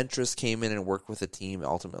Asajj Ventress came in and worked with the team.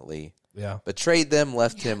 Ultimately, betrayed them,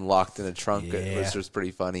 left him locked in a trunk, which was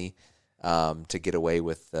pretty funny to get away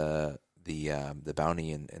with the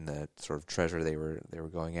bounty and the sort of treasure they were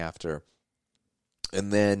going after.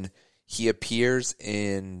 And then he appears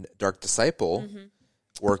in Dark Disciple,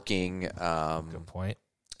 working. Good point.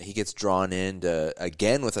 He gets drawn into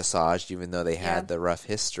again with Asajj, even though they had the rough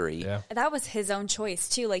history. Yeah. That was his own choice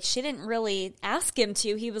too. Like, she didn't really ask him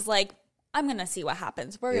to. He was like, "I'm gonna see what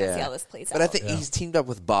happens. We're gonna see how this plays out." But I think he's teamed up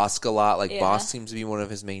with Bossk a lot. Like Bossk seems to be one of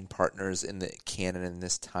his main partners in the canon in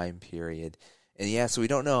this time period. And so we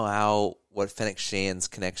don't know what Fennec Shand's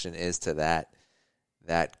connection is to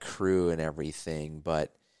that crew and everything,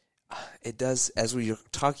 but it does, as we were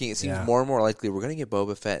talking, it seems more and more likely we're going to get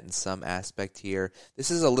Boba Fett in some aspect here. This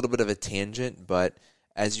is a little bit of a tangent, but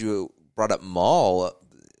as you brought up Maul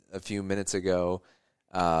a few minutes ago,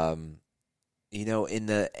 in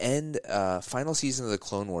the end, final season of the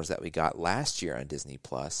Clone Wars that we got last year on Disney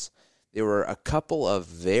Plus, there were a couple of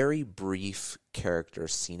very brief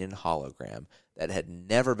characters seen in hologram that had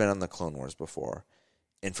never been on the Clone Wars before.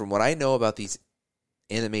 And from what I know about these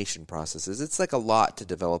animation processes, it's like a lot to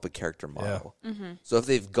develop a character model. So if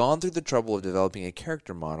they've gone through the trouble of developing a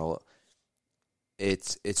character model,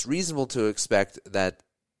 it's reasonable to expect that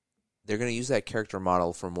they're going to use that character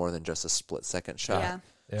model for more than just a split-second shot.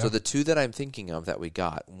 So the two that I'm thinking of that we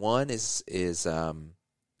got, one is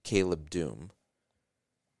Caleb Doom.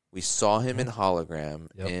 We saw him in hologram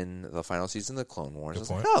in the final season of the Clone Wars. I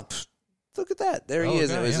was like, look at that. There he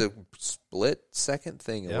is. It was a split-second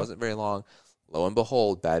thing. It wasn't very long. Lo and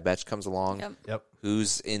behold, Bad Batch comes along,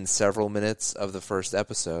 who's in several minutes of the first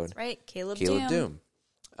episode. That's right, Caleb Doom.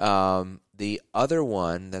 The other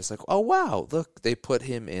one that's like, oh, wow, look, they put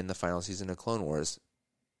him in the final season of Clone Wars.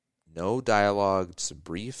 No dialogue, just a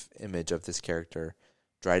brief image of this character.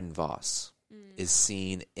 Dryden Voss is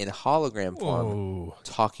seen in hologram form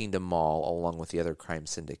talking to Maul along with the other crime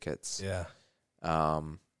syndicates.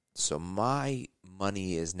 So my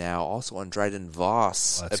money is now also on Dryden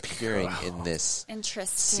Voss appearing in this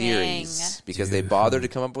series because they bothered to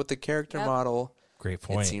come up with the character model. Great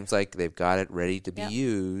point. It seems like they've got it ready to be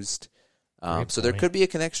used. So there could be a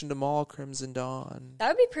connection to Maul, Crimson Dawn. That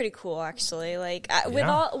would be pretty cool, actually. Like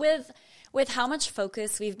with how much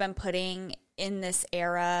focus we've been putting in this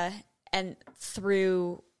era and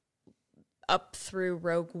up through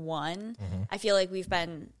Rogue One, I feel like we've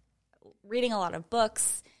been reading a lot of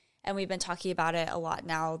books. And we've been talking about it a lot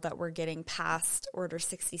now that we're getting past Order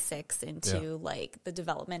 66 into like the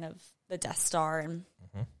development of the Death Star and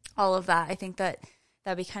all of that. I think that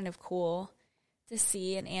that'd be kind of cool to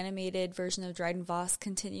see an animated version of Dryden Voss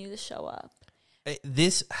continue to show up.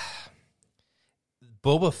 The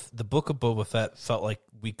Book of Boba Fett felt like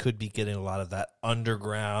we could be getting a lot of that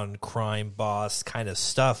underground crime boss kind of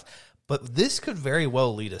stuff, but this could very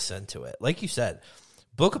well lead us into it. Like you said,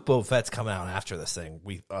 Book of Boba Fett's coming out after this thing,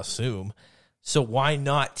 we assume. So why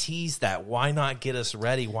not tease that? Why not get us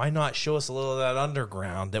ready? Why not show us a little of that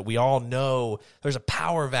underground that we all know there's a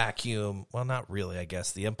power vacuum? Well, not really, I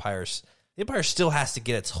guess. The Empire still has to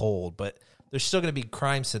get its hold, but there's still going to be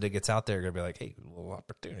crime syndicates out there going to be like, hey, a little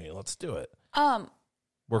opportunity, let's do it.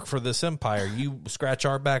 Work for this Empire. You scratch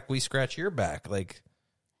our back, we scratch your back. Like,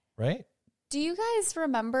 right? Do you guys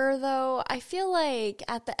remember, though, I feel like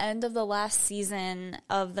at the end of the last season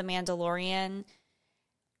of The Mandalorian,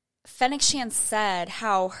 Fennec Shand said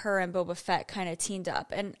how her and Boba Fett kind of teamed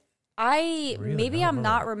up. And I'm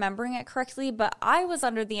not remembering it correctly, but I was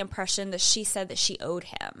under the impression that she said that she owed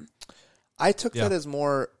him. I took that as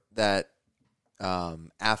more that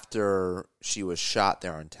after she was shot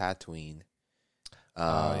there on Tatooine,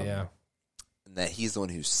 that he's the one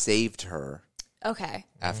who saved her. Okay.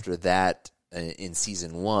 After that, in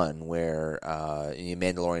season 1, where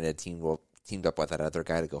Mandalorian had teamed up with that other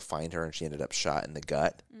guy to go find her, and she ended up shot in the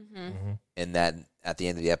gut. Mm-hmm. And that at the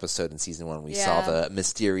end of the episode in season 1, we saw the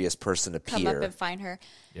mysterious person appear, come up and find her.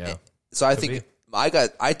 Yeah. So I think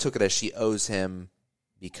I took it as she owes him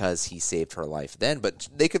because he saved her life then, but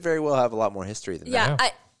they could very well have a lot more history than that. Yeah,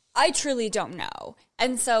 I truly don't know.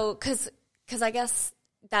 And so, because I guess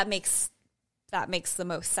that makes the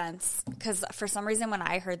most sense. Because for some reason, when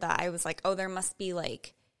I heard that, I was like, oh, there must be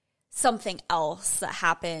like something else that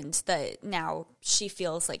happened that now she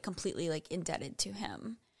feels like completely like indebted to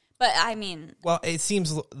him. But I mean, well, it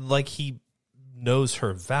seems like he knows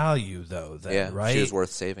her value, though. Then, right? She was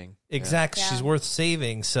worth saving. Exactly, she's worth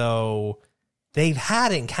saving. So they've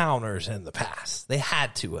had encounters in the past. They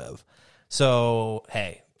had to have. So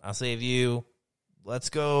hey, I'll save you.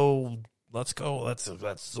 Let's go. Let's go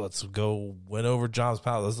win over John's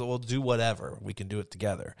palace. We'll do whatever. We can do it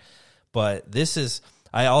together. But this is.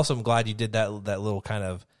 I also am glad you did that little kind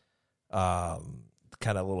of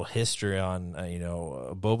little history on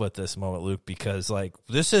Boba at this moment, Luke, because like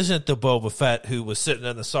this isn't the Boba Fett who was sitting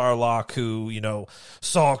in the Sarlacc who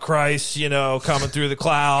saw Christ coming through the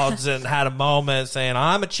clouds and had a moment saying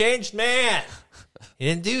I'm a changed man. He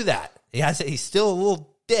didn't do that. He's still a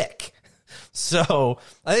little dick. So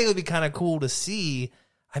I think it would be kind of cool to see.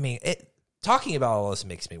 I mean, talking about all this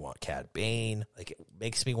makes me want Cad Bane. Like, it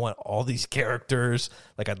makes me want all these characters.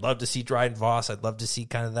 Like, I'd love to see Dryden Voss. I'd love to see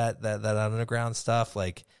kind of that underground stuff.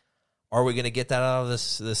 Like, are we going to get that out of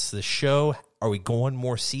this show? Are we going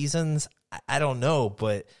more seasons? I don't know,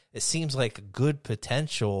 but it seems like a good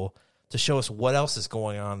potential to show us what else is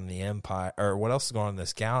going on in the Empire, or what else is going on in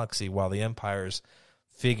this galaxy while the Empire's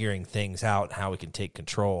figuring things out and how we can take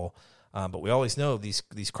control. But we always know these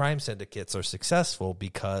crime syndicates are successful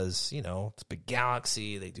because, it's a big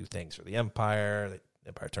galaxy. They do things for the Empire. The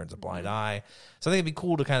Empire turns a blind eye. So I think it'd be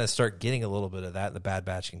cool to kind of start getting a little bit of that. The Bad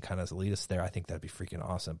Batch can kind of lead us there. I think that'd be freaking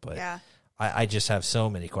awesome. But I just have so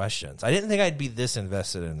many questions. I didn't think I'd be this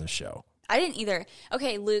invested in the show. I didn't either.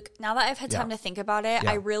 Okay, Luke, now that I've had time to think about it,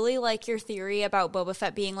 I really like your theory about Boba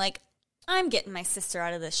Fett being like, I'm getting my sister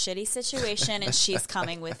out of this shitty situation and she's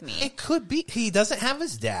coming with me. It could be. He doesn't have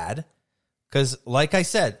his dad. Because, like I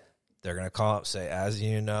said, they're going to call up, say, as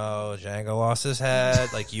you know, Jango lost his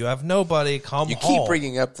head. Like, you have nobody. Come home. You keep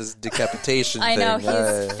bringing up this decapitation thing. I know.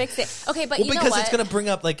 He's fixing. Okay, but you know what? Because it's going to bring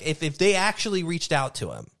up, like, if they actually reached out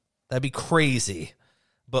to him, that'd be crazy.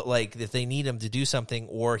 But, like, if they need him to do something,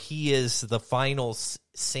 or he is the final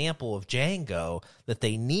sample of Jango that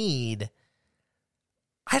they need,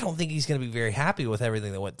 I don't think he's going to be very happy with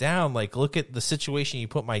everything that went down. Like, look at the situation you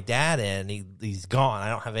put my dad in. He's gone. I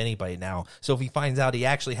don't have anybody now. So if he finds out he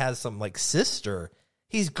actually has some, like, sister,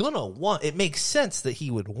 he's going to want... It makes sense that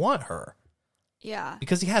he would want her. Yeah.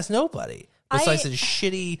 Because he has nobody besides his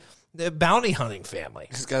shitty bounty hunting family.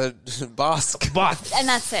 He's got a Bosk. And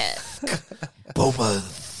that's it.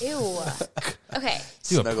 Boba. Ew. Okay.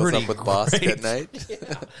 Snuggles up with Bosk at night.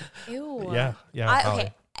 Yeah. Ew. Yeah.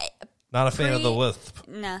 Okay. Not a fan of the lisp.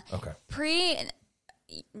 Nah. Okay.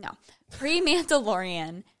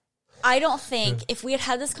 Pre-Mandalorian, I don't think if we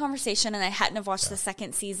had this conversation and I hadn't have watched the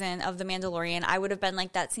second season of The Mandalorian, I would have been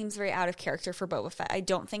like, that seems very out of character for Boba Fett. I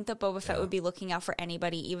don't think that Boba Fett would be looking out for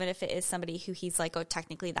anybody, even if it is somebody who he's like, oh,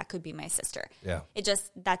 technically that could be my sister. Yeah.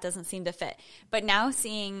 That doesn't seem to fit. But now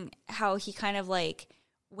seeing how he kind of like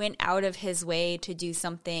went out of his way to do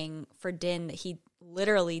something for Din that he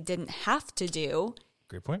literally didn't have to do.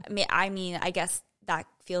 Great point. I mean, I guess that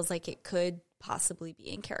feels like it could possibly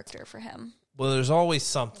be in character for him. Well, there's always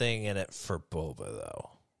something in it for Boba, though.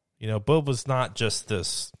 Boba's not just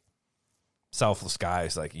this selfless guy.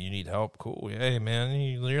 It's like, you need help? Cool. Hey, man,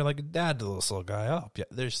 you're like a dad to this little guy up. Yeah,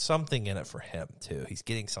 there's something in it for him, too. He's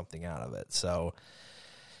getting something out of it. So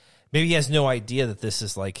maybe he has no idea that this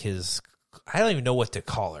is like his... I don't even know what to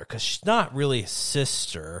call her, because she's not really a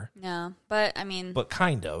sister. No, but I mean... But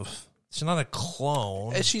kind of. She's not a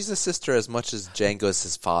clone. And she's a sister as much as Jango is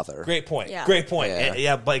his father. Great point. Yeah. Great point.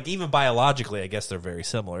 Yeah, like even biologically, I guess they're very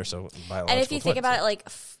similar. So, and if you think about it, like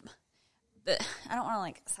I don't want to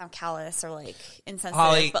like sound callous or like insensitive,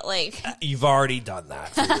 Holly, but like you've already done that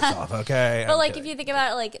for yourself, okay? But like if you think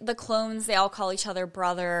about it, like the clones, they all call each other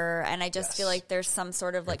brother, and I just feel like there's some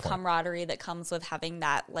sort of like camaraderie that comes with having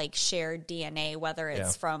that like shared DNA, whether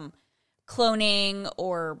it's from cloning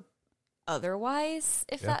or otherwise,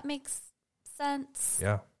 if that makes sense.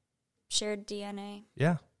 Yeah. Shared DNA.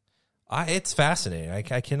 Yeah. It's fascinating.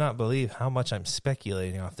 I cannot believe how much I'm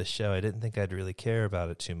speculating off the show. I didn't think I'd really care about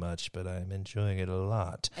it too much, but I'm enjoying it a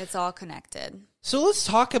lot. It's all connected. So let's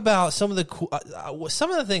talk about some of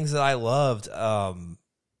the things that I loved.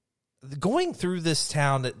 Going through this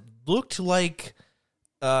town, it looked like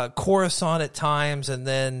Coruscant at times, and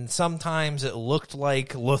then sometimes it looked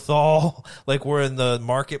like Lothal, like we're in the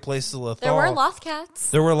marketplace of Lothal. There were Lothcats.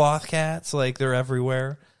 There were Lothcats, like they're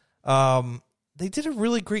everywhere. They did a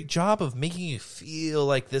really great job of making you feel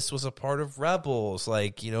like this was a part of Rebels.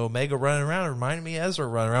 Like, Omega running around reminded me of Ezra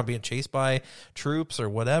running around being chased by troops or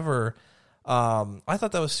whatever. I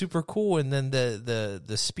thought that was super cool. And then the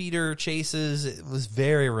speeder chases, it was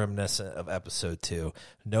very reminiscent of episode 2.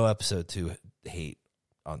 No episode 2 hate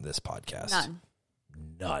on this podcast.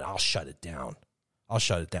 None. I'll shut it down. I'll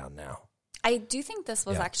shut it down now. I do think this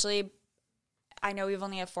was actually... I know we've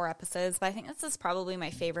only had 4 episodes, but I think this is probably my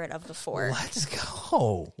favorite of the 4. Let's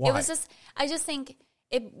go. Why? It was I just think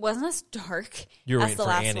it wasn't as dark You're as the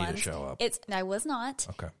last Annie one. to show up. I was not.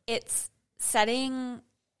 Okay. It's setting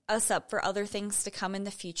us up for other things to come in the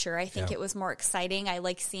future. I think it was more exciting. I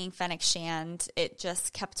like seeing Fennec Shand. It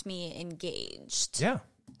just kept me engaged. Yeah.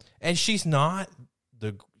 And she's not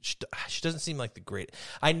she doesn't seem like the great.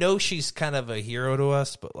 I know she's kind of a hero to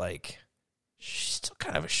us, but like, she's still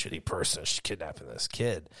kind of a shitty person. She's kidnapping this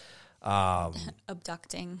kid.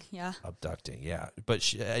 Abducting, yeah. But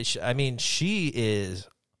she is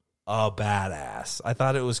a badass. I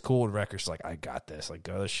thought it was cool when Wrecker's like, I got this. Like,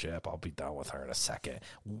 go to the ship. I'll be done with her in a second.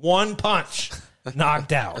 One punch,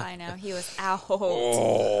 knocked out. I know. He was out.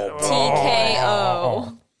 TKO.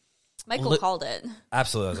 Michael called it.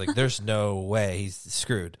 Absolutely. I was like, there's no way he's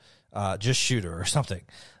screwed. Just shoot her or something.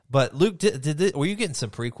 But Luke, were you getting some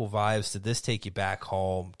prequel vibes? Did this take you back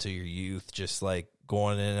home to your youth, just like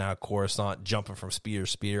going in and out of Coruscant, jumping from speeder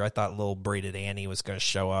to speeder? I thought little braided Annie was going to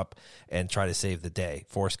show up and try to save the day.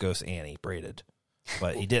 Force Ghost Annie, braided.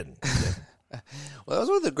 But he didn't. Well, that was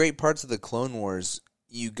one of the great parts of the Clone Wars.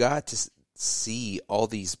 You got to see all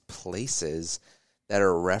these places that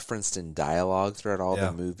are referenced in dialogue throughout all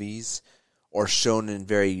the movies, or shown in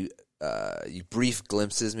very... brief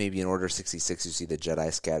glimpses. Maybe in Order 66, you see the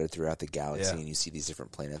Jedi scattered throughout the galaxy, and you see these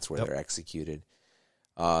different planets where they're executed.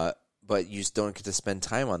 But you just don't get to spend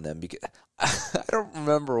time on them because I don't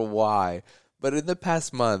remember why. But in the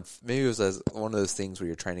past month, maybe it was one of those things where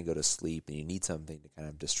you're trying to go to sleep and you need something to kind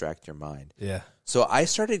of distract your mind. Yeah. So I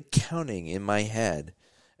started counting in my head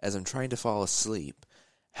as I'm trying to fall asleep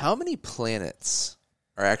how many planets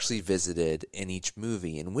are actually visited in each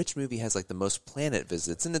movie, and which movie has like the most planet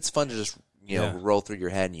visits. And it's fun to just roll through your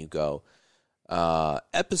head and you go,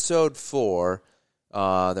 episode 4,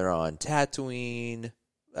 they're on Tatooine.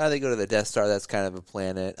 They go to the Death Star. That's kind of a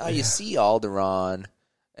planet. You see Alderaan,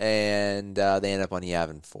 and they end up on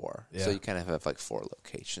Yavin 4. So you kind of have like 4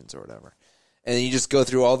 locations or whatever. And then you just go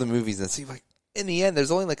through all the movies and see, like, in the end,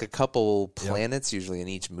 there's only like a couple planets usually in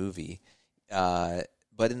each movie.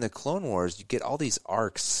 But in the Clone Wars, you get all these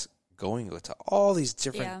arcs going to all these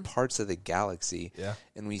different parts of the galaxy. Yeah.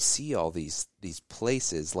 And we see all these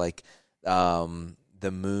places, like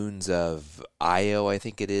the moons of Io, I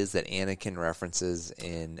think it is, that Anakin references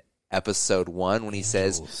in episode 1 when he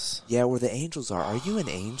says, yeah, where the angels are you an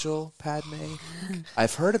angel, Padme?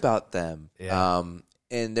 I've heard about them. Yeah.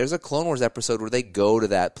 And there's a Clone Wars episode where they go to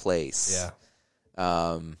that place.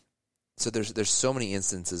 Yeah. So there's so many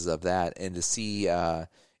instances of that, and to see go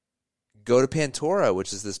to Pantora,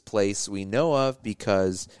 which is this place we know of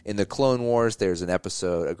because in the Clone Wars there's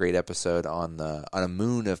a great episode on a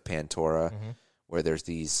moon of Pantora, where there's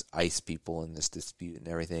these ice people in this dispute and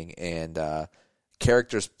everything, and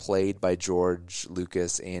characters played by George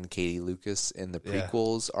Lucas and Katie Lucas in the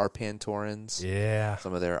prequels are Pantorans. Yeah,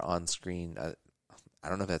 some of their on-screen. I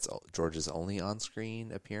don't know if that's George's only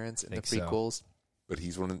on-screen appearance in the prequels. So. But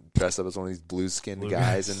he's dressed up as one of these blue-skinned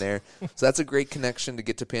guys in there. So that's a great connection to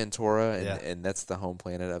get to Pantora, and that's the home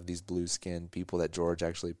planet of these blue-skinned people that George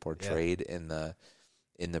actually portrayed in the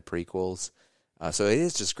prequels. So it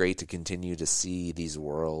is just great to continue to see these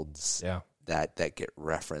worlds that get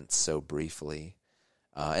referenced so briefly.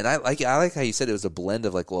 And I like how you said it was a blend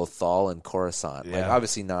of like Lothal and Coruscant. Yeah. Like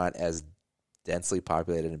obviously not as densely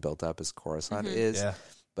populated and built up as Coruscant is,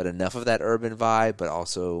 but enough of that urban vibe, but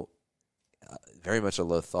also very much a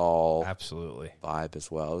Lothal absolutely vibe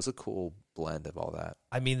as well. It was a cool blend of all that.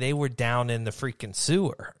 I mean, they were down in the freaking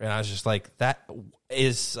sewer, and I was just like, "That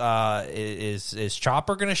is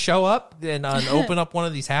Chopper going to show up and open up one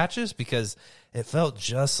of these hatches?" Because it felt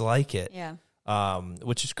just like it. Yeah.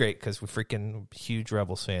 Which is great because we're freaking huge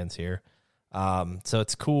Rebels fans here. So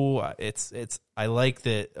it's cool. I like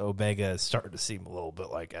that Omega is starting to seem a little bit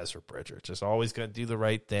like Ezra Bridger. Just always going to do the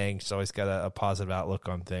right thing. She's always got a positive outlook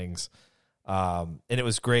on things. And it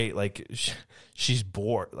was great. Like she's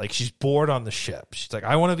bored. Like she's bored on the ship. She's like,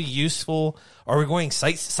 I want to be useful. Are we going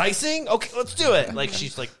sightseeing? Okay, let's do it. Like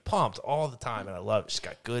she's like pumped all the time, and I love it. She's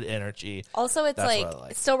got good energy. Also, it's like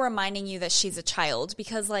it's still reminding you that she's a child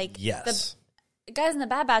because like yes. The guys in the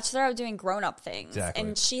Bad Batch, they're out doing grown up things, exactly.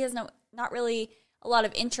 And she has not really a lot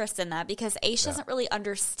of interest in that because A, she doesn't really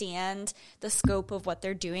understand the scope of what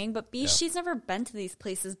they're doing, but B, she's never been to these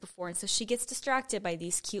places before, and so she gets distracted by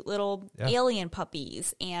these cute little alien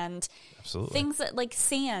puppies and things that like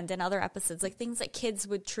sand and other episodes, like things that kids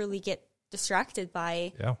would truly get distracted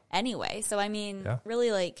by anyway. So I mean,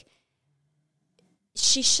 really like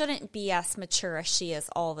she shouldn't be as mature as she is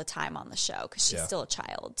all the time on the show because she's still a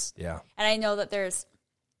child. Yeah. And I know that there's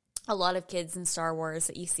a lot of kids in Star Wars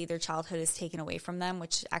that you see their childhood is taken away from them,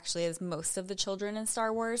 which actually is most of the children in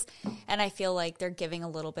Star Wars. And I feel like they're giving a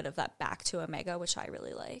little bit of that back to Omega, which I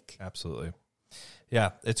really like. Absolutely.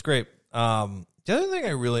 Yeah, it's great. The other thing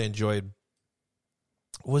I really enjoyed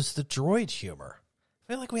was the droid humor.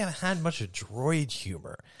 I feel like we haven't had much of droid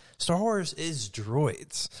humor. Star Wars is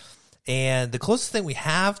droids. And the closest thing we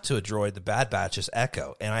have to a droid, the Bad Batch, is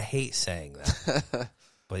Echo. And I hate saying that.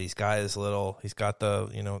 But he's got the,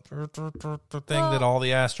 thing that all the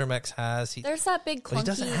astromechs has. There's that big clunky. But he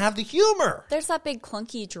doesn't have the humor. There's that big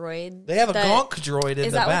clunky droid. They have a gonk droid in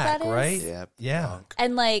the back, right? Yeah. Gonk.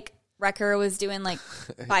 And like Wrecker was doing like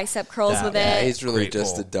bicep curls with it. Yeah, he's really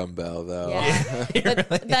just a dumbbell though. Yeah.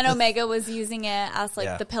 But then Omega was using it as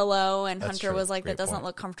like the pillow, and That's Hunter true. was like, Great that doesn't point.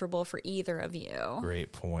 look comfortable for either of you.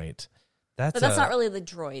 Great point. But that's not really the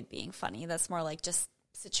droid being funny. That's more like just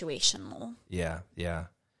situational. Yeah.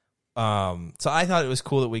 So I thought it was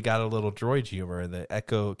cool that we got a little droid humor, and that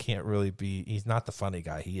Echo can't really be. He's not the funny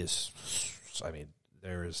guy. He is. I mean,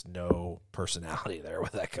 there is no personality there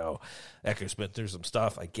with Echo. Echo's been through some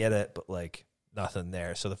stuff. I get it, but like nothing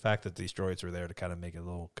there. So the fact that these droids were there to kind of make it a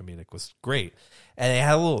little comedic was great. And they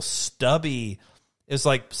had a little stubby. It's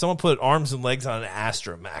like someone put arms and legs on an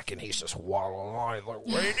astromech, and he's just waddling along like,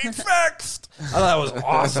 "Waiting fixed." I thought that was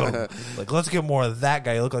awesome. Like, let's get more of that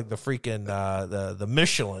guy. He looked like the freaking the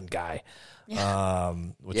Michelin guy.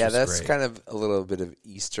 Which is that's great. kind of a little bit of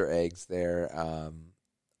Easter eggs there.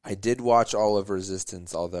 I did watch all of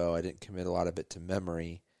Resistance, although I didn't commit a lot of it to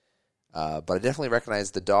memory. But I definitely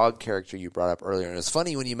recognized the dog character you brought up earlier. And it was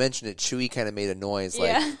funny when you mentioned it, Chewie kind of made a noise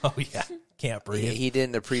like, oh, yeah. Can't breathe. He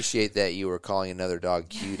didn't appreciate that you were calling another dog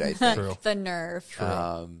cute, I think. True. The nerve.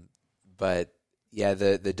 But yeah,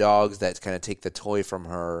 the dogs that kind of take the toy from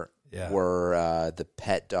her were the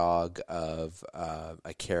pet dog of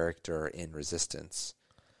a character in Resistance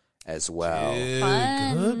as well.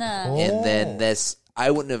 Fun. And then this, I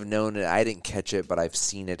wouldn't have known it. I didn't catch it, but I've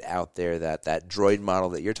seen it out there that droid model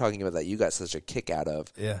that you're talking about that you got such a kick out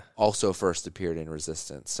of also first appeared in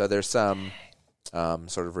Resistance. So there's some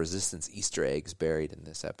sort of Resistance Easter eggs buried in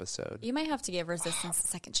this episode. You might have to give Resistance a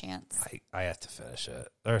second chance. I have to finish it.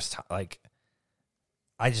 There's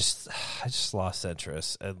I just lost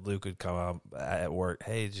interest, and Luke would come up at work.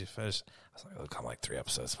 Hey, did you finish? I was like, look, I'm like 3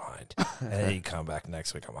 episodes behind. And then he'd come back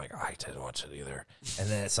next week. I'm like, I didn't watch it either. And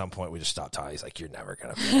then at some point, we just stopped talking. He's like, you're never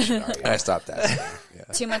going to finish it, are you? I stopped that.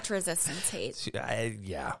 Too much Resistance hate.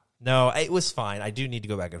 No, it was fine. I do need to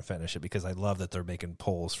go back and finish it because I love that they're making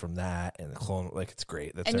polls from that and the clone. Like, it's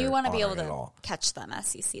great that and you want to be able to catch them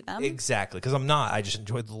as you see them. Exactly, because I'm not. I just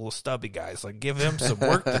enjoyed the little stubby guys. Like, give him some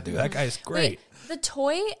work to do. That guy's great. Wait,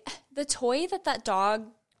 the toy that dog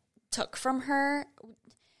took from her,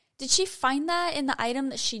 did she find that in the item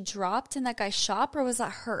that she dropped in that guy's shop, or was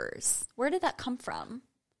that hers? Where did that come from?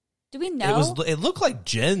 Do we know? It looked like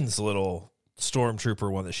Jen's little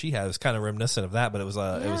stormtrooper one that she had. It was kind of reminiscent of that, but it was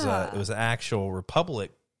an actual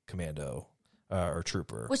Republic commando or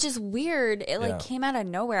trooper, which is weird. It came out of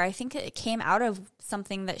nowhere. I think it came out of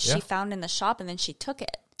something that she found in the shop, and then she took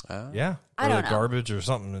it. I don't know, garbage or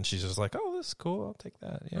something, and she's just like, "Oh, this is cool. I'll take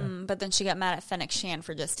that." Yeah, but then she got mad at Fennec Shan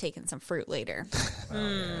for just taking some fruit later.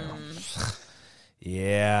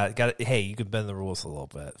 Yeah, got it. Hey, you could bend the rules a little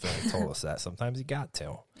bit. Fennec told us that sometimes you got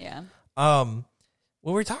to. Yeah.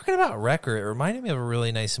 When we're talking about Wrecker, it reminded me of a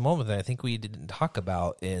really nice moment that I think we didn't talk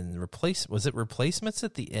about in Was it Replacements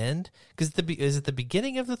at the end? Because is it the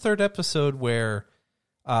beginning of the third episode where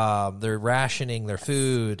they're rationing their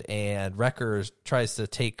food and Wrecker tries to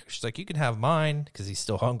take, she's like, you can have mine because he's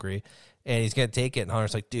still hungry. And he's going to take it. And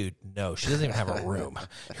Hunter's like, dude, no, she doesn't even have a room.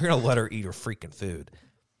 You're going to let her eat her freaking food.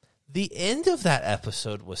 The end of that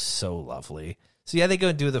episode was so lovely. So, yeah, they go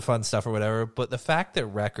and do the fun stuff or whatever, but the fact that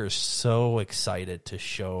Wrecker's so excited to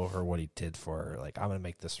show her what he did for her, like, I'm going to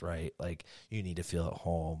make this right, like, you need to feel at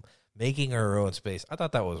home, making her own space, I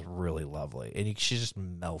thought that was really lovely. And she just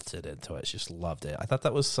melted into it. She just loved it. I thought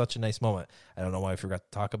that was such a nice moment. I don't know why I forgot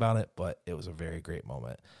to talk about it, but it was a very great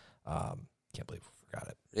moment. Can't believe we forgot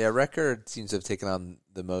it. Yeah, Wrecker seems to have taken on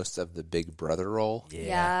the most of the big brother role.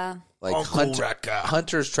 Yeah. Like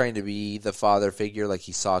Hunter's trying to be the father figure, like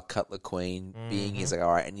he saw Cut LaQuaine being. He's like,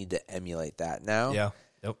 all right, I need to emulate that now. Yeah.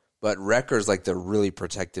 Yep. But Wrecker's like the really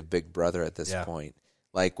protective big brother at this point.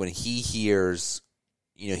 Like when he hears,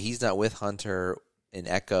 he's not with Hunter and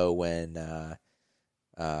Echo when blah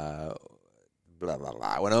blah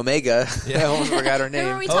blah. When Omega, I almost forgot her name.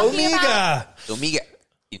 Who are we talking about? Omega.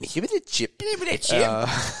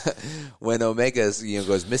 When Omega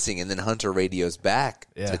goes missing, and then Hunter radios back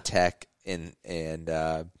to Tech and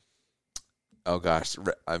oh gosh,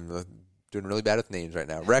 I'm doing really bad with names right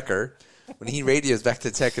now. Wrecker, when he radios back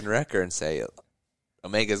to Tech and Wrecker and say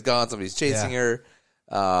Omega's gone, somebody's chasing her.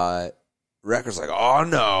 Wrecker's like, oh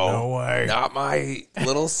no way, not my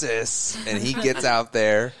little sis, and he gets out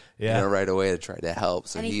there, right away to try to help.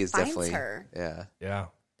 So and he is finds definitely her. Yeah.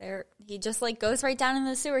 There, he just goes right down in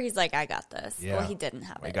the sewer. He's like, I got this. Yeah. Well, he didn't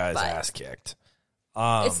have it. The guy's ass kicked.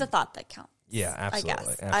 It's the thought that counts. Yeah, absolutely. I guess.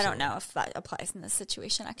 Absolutely. I don't know if that applies in this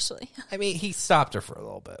situation, actually. I mean, he stopped her for a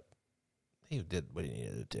little bit. He did what he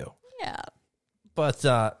needed to do. Yeah. But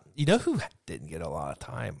you know who didn't get a lot of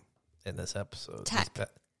time in this episode? Tech.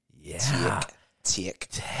 Yeah.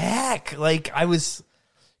 Tech. Like,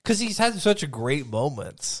 because he's had such a great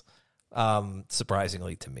moments,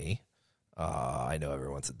 surprisingly to me. I know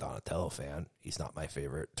everyone's a Donatello fan. He's not my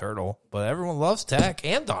favorite turtle, but everyone loves Tech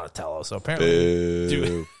and Donatello. So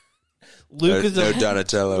apparently, Luke is no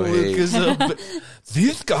Donatello. Luke is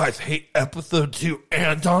these guys hate episode 2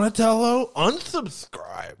 and Donatello.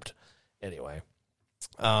 Unsubscribed. Anyway,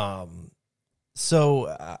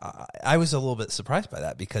 so I was a little bit surprised by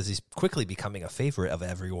that because he's quickly becoming a favorite of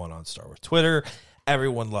everyone on Star Wars Twitter.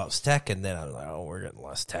 Everyone loves Tech, and then I was like, oh, we're getting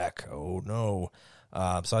less Tech. Oh no. So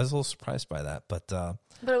I was a little surprised by that, but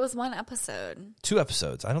it was one episode. 2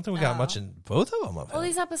 episodes. I don't think we got much in both of them. Well,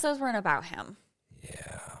 these episodes weren't about him.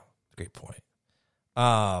 Yeah, great point.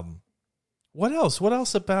 What else? What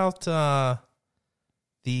else about the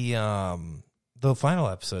final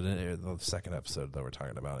episode, the second episode that we're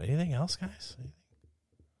talking about? Anything else, guys?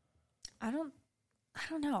 I don't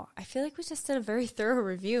know. I feel like we just did a very thorough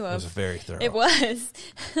review of. It was very thorough. It was.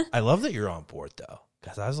 I love that you're on board though.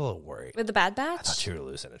 Because I was a little worried. With the Bad Batch? I thought you were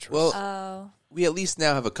losing interest. Well, we at least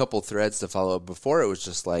now have a couple threads to follow. Before it was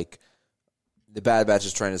just like the Bad Batch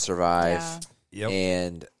is trying to survive. Yeah. Yep.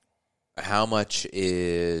 And how much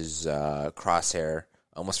is Crosshair?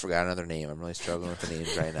 I almost forgot another name. I'm really struggling with the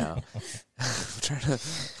names right now. I'm trying to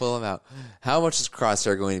pull them out. How much is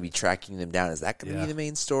Crosshair going to be tracking them down? Is that going to be the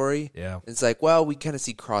main story? Yeah. It's like, well, we kind of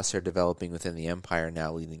see Crosshair developing within the Empire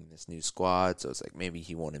now, leading this new squad. So it's like maybe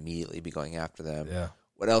he won't immediately be going after them. Yeah.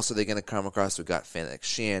 What else are they going to come across? We've got Fennec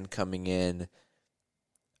Shand coming in.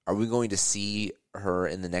 Are we going to see her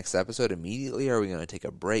in the next episode immediately? Or are we going to take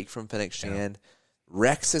a break from Fennec Shand? Yeah.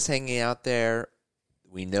 Rex is hanging out there.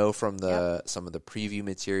 We know from some of the preview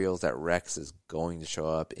materials that Rex is going to show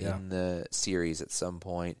up in the series at some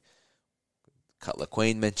point. Cut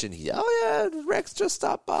LaQuaine mentioned, Rex just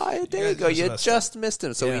stopped by a day ago. You just missed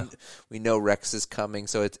him. So we know Rex is coming.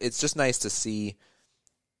 So it's just nice to see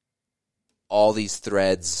all these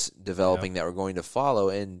threads developing that we're going to follow.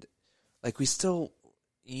 And like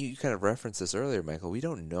you kind of referenced this earlier, Michael, we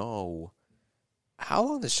don't know how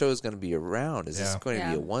long the show is going to be around. Is this going to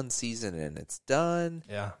be a 1 season and it's done?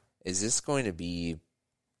 Yeah. Is this going to be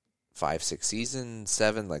 5, 6 seasons,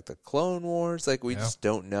 7, like the Clone Wars? Like we just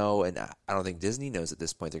don't know, and I don't think Disney knows at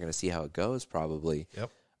this point. They're going to see how it goes, probably.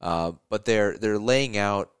 Yep. But they're laying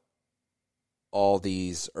out all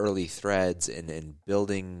these early threads and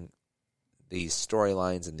building these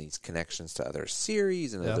storylines and these connections to other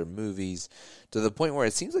series and other movies to the point where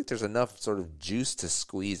it seems like there's enough sort of juice to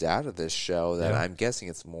squeeze out of this show that I'm guessing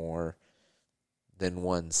it's more than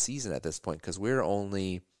 1 season at this point, because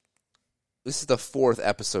this is the 4th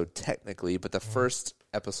episode technically, but the first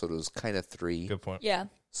episode was kind of 3. Good point. Yeah.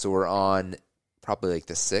 So we're on probably like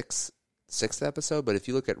the 6th 6th episode, but if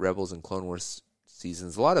you look at Rebels and Clone Wars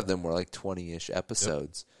seasons, a lot of them were like 20-ish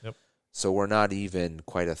episodes. Yep. So we're not even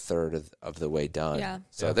quite a third of the way done. Yeah.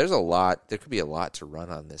 So there's a lot. There could be a lot to run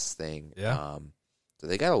on this thing. Yeah. So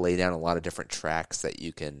they got to lay down a lot of different tracks that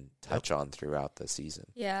you can touch on throughout the season.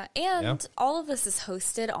 Yeah, and all of this is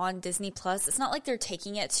hosted on Disney Plus. It's not like they're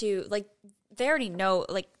taking it to, like, they already know,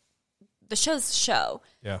 like, the show's the show.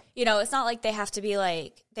 Yeah. You know, it's not like they have to be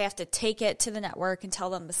like, they have to take it to the network and tell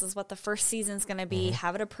them this is what the first season's going to be,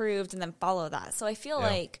 have it approved, and then follow that. So I feel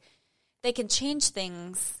like they can change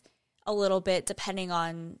things a little bit depending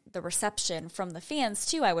on the reception from the fans,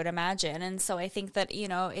 too, I would imagine. And so I think that, you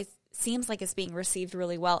know, it seems like it's being received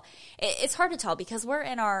really well. It's hard to tell because we're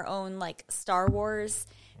in our own, like, Star Wars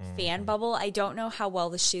fan bubble. I don't know how well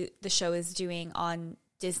the show is doing on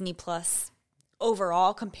Disney Plus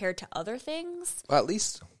overall compared to other things. Well, at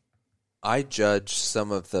least I judge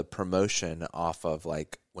some of the promotion off of,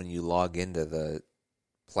 like, when you log into the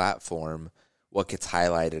platform, what gets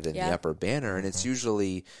highlighted in the upper banner. And it's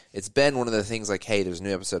usually, it's been one of the things like, hey, there's a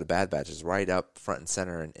new episode of Bad Batch. It's right up front and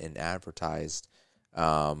center and advertised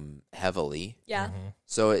heavily. Yeah.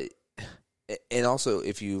 So, and also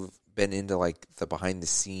if you've been into, like, the behind the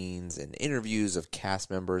scenes and interviews of cast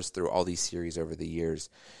members through all these series over the years,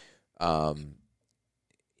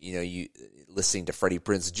 you know, you listening to Freddie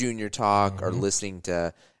Prinze Jr. talk or listening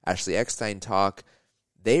to Ashley Eckstein talk,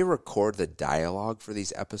 they record the dialogue for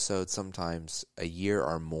these episodes sometimes a year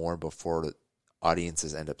or more before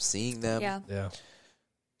audiences end up seeing them. Yeah.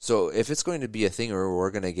 So if it's going to be a thing where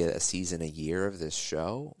we're going to get a season a year of this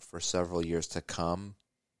show for several years to come,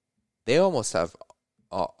 they almost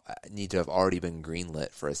need to have already been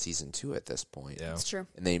greenlit for a season 2 at this point. Yeah. That's true.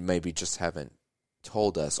 And they maybe just haven't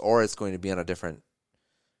told us, or it's going to be on a different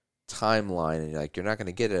timeline, and you're not going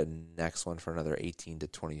to get a next one for another 18 to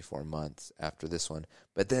 24 months after this one.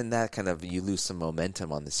 But then that kind of, you lose some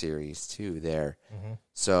momentum on the series too there.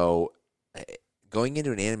 So going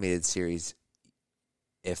into an animated series,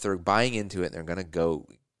 if they're buying into it and they're going to go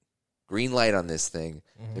green light on this thing,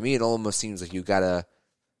 to me it almost seems like you got to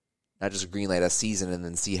not just green light a season and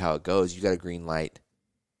then see how it goes. You got to green light.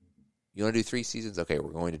 You want to do 3 seasons? Okay,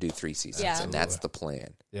 we're going to do 3 seasons, and that's the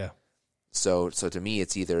plan. Yeah. So to me,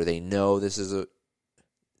 it's either they know this is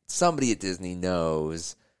somebody at Disney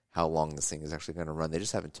knows how long this thing is actually going to run. They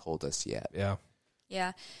just haven't told us yet. Yeah.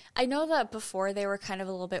 Yeah. I know that before they were kind of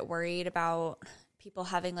a little bit worried about people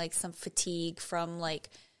having, like, some fatigue from, like,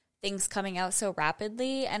 things coming out so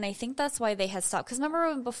rapidly. And I think that's why they had stopped. Because remember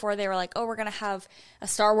when before they were like, oh, we're going to have a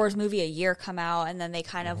Star Wars movie a year come out. And then they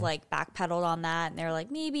kind of, like, backpedaled on that. And they were like,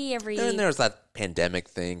 maybe every... And then there was that pandemic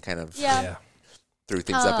thing kind of... Yeah. Threw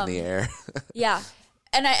things up in the air. Yeah.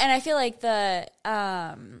 And I feel like the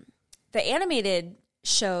animated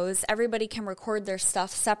shows, everybody can record their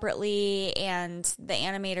stuff separately, and the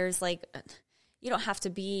animators, like, you don't have to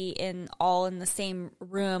be all in the same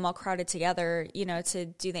room, all crowded together, you know, to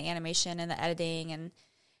do the animation and the editing and,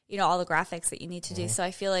 you know, all the graphics that you need to do. So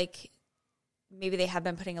I feel like maybe they have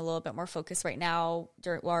been putting a little bit more focus right now,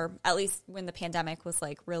 or at least when the pandemic was,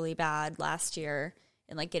 like, really bad last year,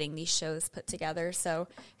 and, like, getting these shows put together. So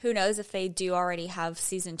who knows, if they do already have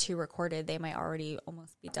season 2 recorded, they might already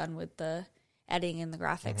almost be done with the editing and the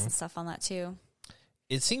graphics and stuff on that too.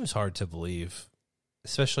 It seems hard to believe,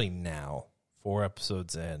 especially now, 4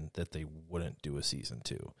 episodes in, that they wouldn't do a season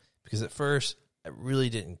 2. Because at first, I really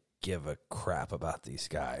didn't give a crap about these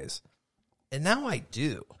guys. And now I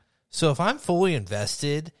do. So if I'm fully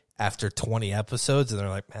invested after 20 episodes and they're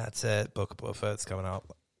like, that's it, Book of Boba Fett's coming out.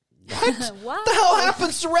 What the hell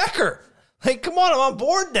happens to Wrecker? Like, come on, I'm on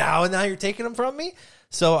board now, and now you're taking them from me.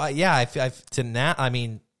 So,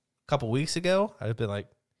 a couple weeks ago, I'd have been like,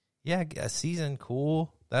 yeah, a season,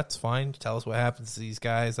 cool, that's fine. Tell us what happens to these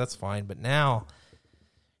guys, that's fine. But now,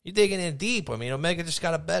 you're digging in deep. I mean, Omega just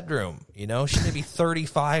got a bedroom. You know, she may be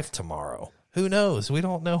 35 tomorrow. Who knows? We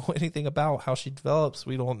don't know anything about how she develops.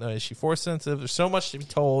 We don't know. Is she force sensitive? There's so much to be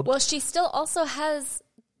told. Well, she still also has,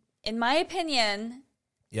 in my opinion...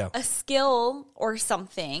 Yeah. A skill or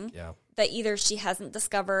something that either she hasn't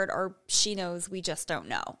discovered or she knows we just don't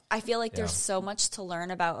know. I feel like there's so much to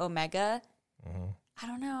learn about Omega. I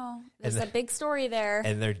don't know. There's a big story there.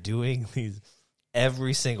 And they're doing these,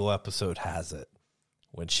 every single episode has it.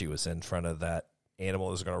 When she was in front of that animal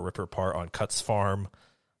that was going to rip her apart on Cut's farm,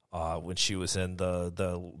 when she was in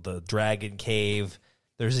the dragon cave,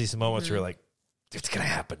 there's these moments where you're like, it's going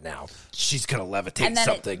to happen now. She's going to levitate and then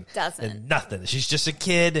something. It doesn't. And nothing. She's just a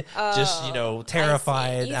kid, just,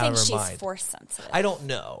 terrified you out think of her she's mind. Force sensitive? I don't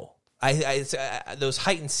know. I those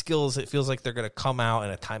heightened skills, it feels like they're going to come out in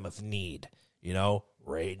a time of need,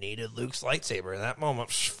 Rey needed Luke's lightsaber in that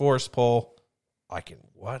moment. Force pull. I can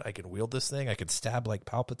wield this thing. I can stab like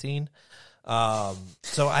Palpatine.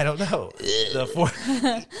 So I don't know.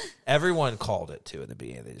 Everyone called it too in the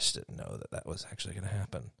beginning. They just didn't know that was actually going to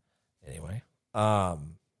happen. Anyway,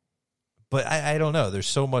 but I don't know. There's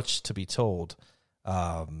so much to be told,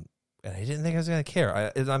 and I didn't think I was going to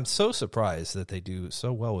care. I'm so surprised that they do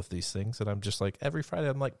so well with these things that I'm just like every Friday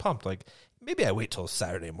I'm like pumped. Like maybe I wait till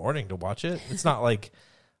Saturday morning to watch it. It's not like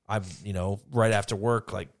I'm right after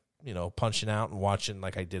work like punching out and watching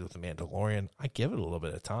like I did with The Mandalorian. I give it a little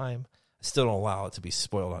bit of time. I still don't allow it to be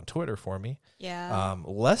spoiled on Twitter for me. Yeah.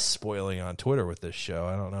 Less spoiling on Twitter with this show.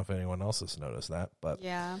 I don't know if anyone else has noticed that, but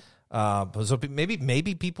yeah. So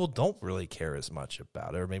maybe people don't really care as much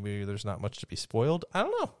about it, or maybe there's not much to be spoiled. I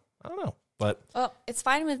don't know. But it's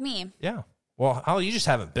fine with me. Yeah. Well, Holly, you just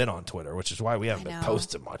haven't been on Twitter, which is why we haven't been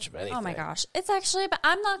posting much of anything. Oh my gosh. It's actually, but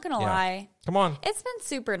I'm not going to lie. Come on. It's been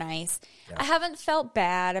super nice. Yeah. I haven't felt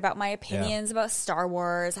bad about my opinions about Star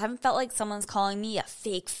Wars. I haven't felt like someone's calling me a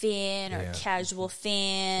fake fan or a casual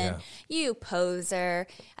fan. Yeah. You poser.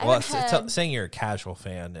 Saying you're a casual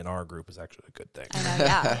fan in our group is actually a good thing. I know,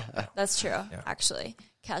 yeah. That's true, actually.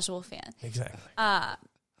 Casual fan. Exactly.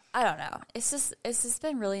 I don't know. It's just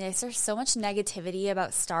been really nice. There's so much negativity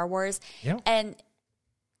about Star Wars. Yeah. And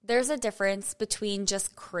there's a difference between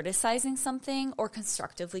just criticizing something or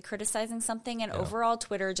constructively criticizing something. And overall,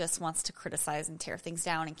 Twitter just wants to criticize and tear things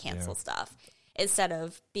down and cancel stuff instead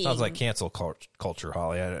of being... Sounds like cancel culture,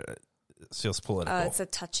 Holly. It feels political. It's a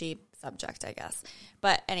touchy subject, I guess.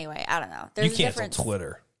 But anyway, I don't know. There's you canceled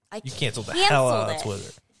Twitter. You canceled the hell out of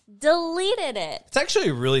Twitter. Deleted it. It's actually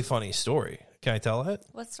a really funny story. Can I tell it?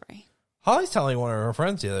 What story? Holly's telling one of her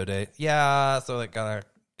friends the other day. Yeah, so they got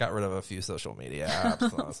rid of a few social media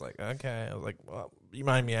apps. And I was like, okay. I was like, well, you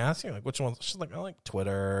mind me asking? Like, which ones? She's like, I like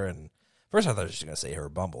Twitter. And first I thought she was going to say her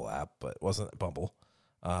Bumble app, but it wasn't Bumble.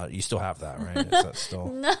 You still have that, right? Is that still?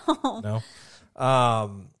 No.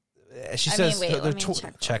 She says, wait, let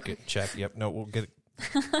me check it. Yep. No, we'll get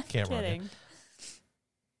a camera on it.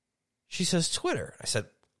 She says Twitter. I said,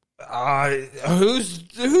 who's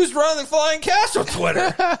running the Flying Castle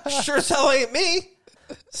Twitter? Sure as hell ain't me.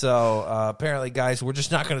 So apparently, guys, we're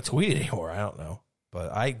just not going to tweet anymore. I don't know,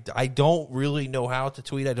 but I don't really know how to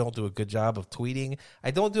tweet. I don't do a good job of tweeting.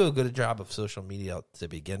 I don't do a good job of social media to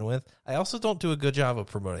begin with. I also don't do a good job of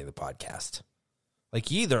promoting the podcast.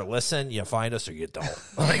 Like, you either listen, you find us, or you don't.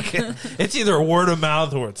 Like, it's either word of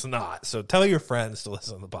mouth or it's not. So tell your friends to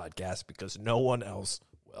listen to the podcast because no one else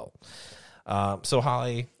will. So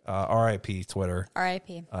Holly, RIP Twitter. RIP.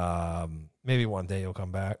 Maybe one day you'll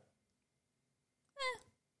come back.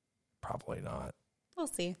 Probably not. We'll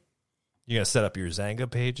see. You gonna set up your Zanga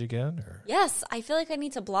page again? Or? Yes, I feel like I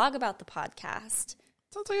need to blog about the podcast.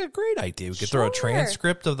 Sounds like a great idea. We could throw a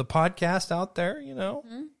transcript of the podcast out there.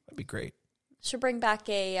 That'd be great. Should bring back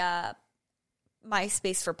a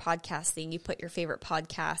MySpace for podcasting. You put your favorite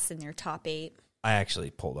podcasts in your top 8. I actually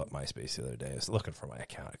pulled up MySpace the other day. I was looking for my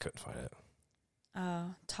account. I couldn't find it.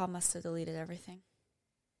 Oh, Tom must have deleted everything.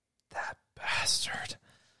 That bastard.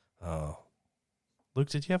 Oh. Luke,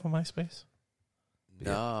 did you have a MySpace?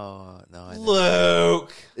 No.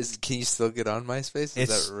 Luke! Can you still get on MySpace? Is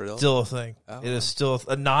that real? It's still a thing. Oh. It is still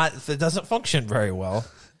it doesn't function very well.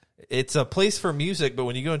 It's a place for music, but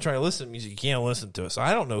when you go and try to listen to music, you can't listen to it. So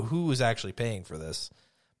I don't know who is actually paying for this,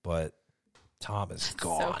 but Tom is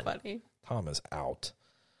gone. So funny. Tom is out.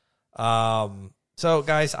 So,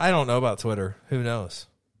 guys, I don't know about Twitter. Who knows?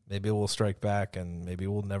 Maybe we'll strike back, and maybe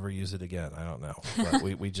we'll never use it again. I don't know. But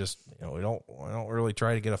we just we don't really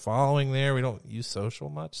try to get a following there. We don't use social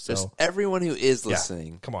much. So just everyone who is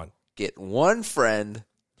listening, come on, get one friend.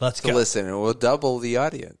 Let's go. Listen, and we'll double the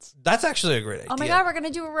audience. That's actually a great idea. Oh my God, we're going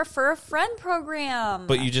to do a refer a friend program.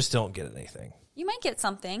 But you just don't get anything. You might get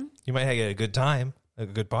something. You might get a good time, a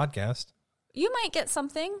good podcast. You might get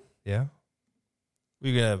something. Yeah.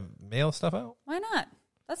 We going to mail stuff out? Why not?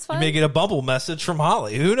 That's fine. You may get a Bumble message from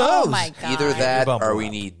Holly. Who knows? Oh my God. Either that or we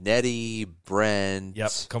need Nettie, Brent.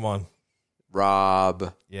 Yep, come on.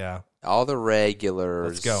 Rob. Yeah. All the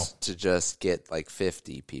regulars. Let's go. To just get like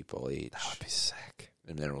 50 people each. That would be sick.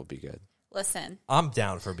 And then we'll be good. Listen. I'm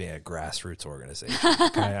down for being a grassroots organization.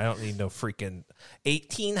 Okay? I don't need no freaking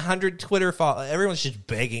 1,800 Twitter followers. Everyone's just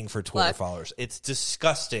begging for Twitter followers. It's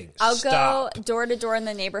disgusting. I'll go door to door in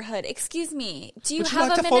the neighborhood. Excuse me. Do you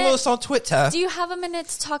have a minute? Follow us on Twitter? Do you have a minute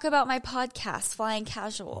to talk about my podcast, Flying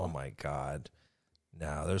Casual? Oh my God.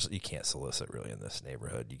 No, you can't solicit really in this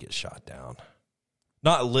neighborhood. You get shot down.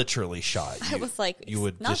 Not literally shot. I was like, you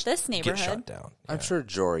would not just this neighborhood. Get shot down. I'm sure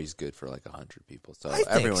Jory's good for like 100 people, so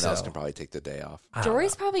everyone else can probably take the day off.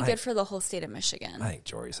 Jory's probably good for the whole state of Michigan. I think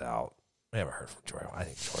Jory's out. I haven't heard from Jory. I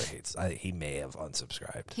think Jory hates. He may have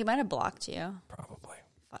unsubscribed. He might have blocked you. Probably.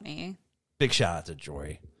 Funny. Big shout out to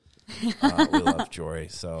Jory. We love Jory.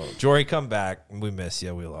 So Jory, come back. We miss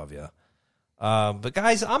you. We love you. But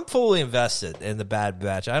guys, I'm fully invested in the Bad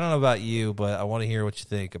Batch. I don't know about you, but I want to hear what you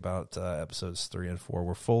think about episodes 3 and 4.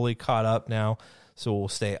 We're fully caught up now, so we'll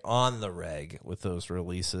stay on the reg with those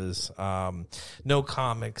releases. No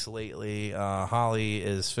comics lately. Holly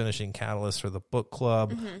is finishing Catalyst for the book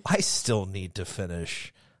club. Mm-hmm. I still need to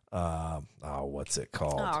finish. What's it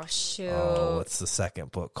called? Oh shoot! What's the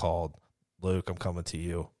second book called? Luke, I'm coming to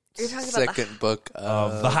you. You're talking about the book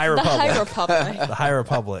of the High Republic. The High Republic. The High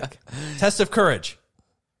Republic. Test of Courage.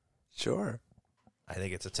 Sure. I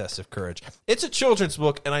think it's a test of courage. It's a children's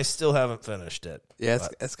book, and I still haven't finished it. Yeah,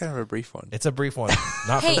 it's kind of a brief one. It's a brief one.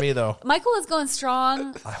 Not for me, though. Michael was going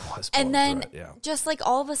strong. I was and then yeah. just like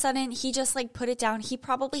all of a sudden, he just like put it down. He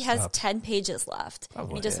probably has 10 pages left.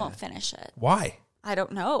 Probably, he just won't finish it. Why? I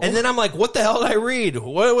don't know. And then I'm like, what the hell did I read?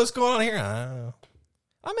 What's going on here? I don't know.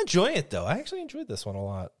 I'm enjoying it, though. I actually enjoyed this one a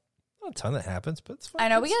lot. Not a ton that happens, but it's fun. I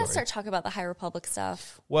know. We got to start talking about the High Republic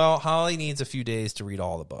stuff. Well, Holly needs a few days to read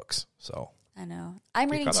all the books, so. I know. I'm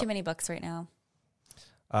reading too many books right now.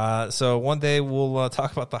 So one day we'll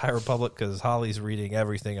talk about the High Republic because Holly's reading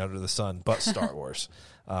everything under the sun but Star Wars.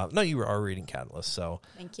 No, you are reading Catalyst, so.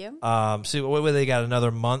 Thank you. So they got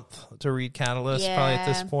another month to read Catalyst probably at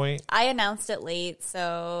this point? I announced it late,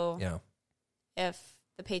 so yeah. If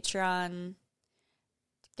the Patreon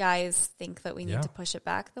guys think that we need to push it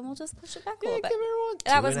back, then we'll just push it back a little bit.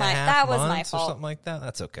 That was my fault. Or something like that.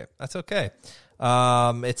 That's okay. That's okay.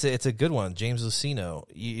 It's a good one. James Luceno.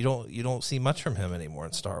 You don't see much from him anymore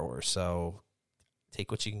in Star Wars, so take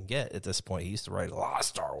what you can get at this point. He used to write a lot of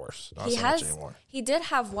Star Wars. Not so much anymore. He did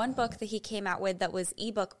have one book that he came out with that was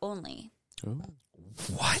ebook only. Ooh.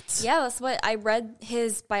 What? Yeah, that's what I read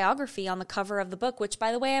his biography on the cover of the book, which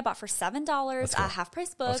by the way I bought for $7 at Half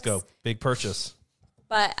Price Books. Let's go. Big purchase.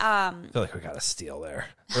 But I feel like we got a steal there.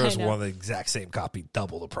 There's one of the exact same copy,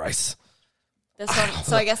 double the price. This one,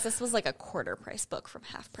 so I guess this was like a quarter price book from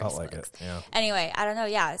Half Price Books. It, yeah. Anyway, I don't know.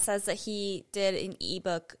 Yeah, it says that he did an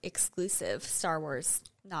ebook exclusive Star Wars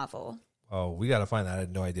novel. Oh, we got to find that. I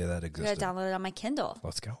had no idea that existed. I got to download it on my Kindle.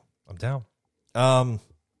 Let's go. I'm down.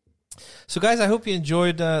 So, guys, I hope you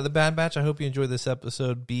enjoyed the Bad Batch. I hope you enjoyed this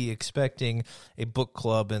episode. Be expecting a book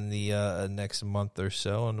club in the next month or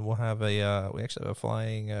so, and we'll have we actually have a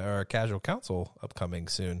flying or a casual council upcoming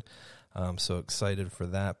soon. I'm so excited for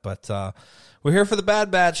that. But we're here for the Bad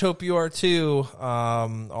Batch. Hope you are too.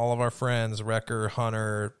 All of our friends, Wrecker,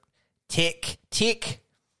 Hunter, Tick.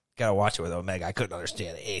 Gotta watch it with Omega. I couldn't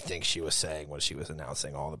understand anything she was saying when she was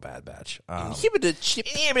announcing all the Bad Batch. Inhibited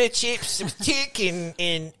chips, Tick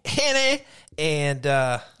and Hannah,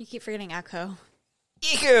 and you keep forgetting Echo.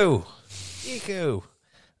 Echo.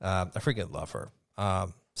 I freaking love her.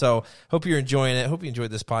 So hope you're enjoying it. Hope you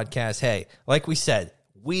enjoyed this podcast. Hey, like we said,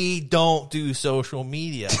 we don't do social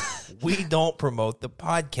media. We don't promote the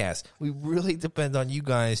podcast. We really depend on you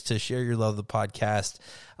guys to share your love of the podcast.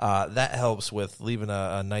 That helps with leaving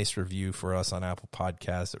a nice review for us on Apple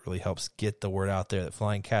Podcasts. It really helps get the word out there that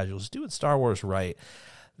Flying Casual is doing Star Wars right.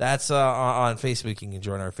 That's on Facebook. You can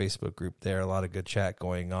join our Facebook group there. A lot of good chat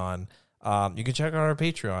going on. You can check out our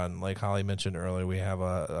Patreon. Like Holly mentioned earlier, we have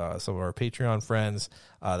some of our Patreon friends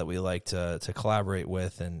that we like to collaborate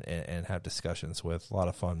with and have discussions with. A lot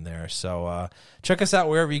of fun there. So check us out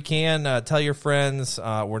wherever you can. Tell your friends.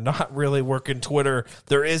 We're not really working Twitter.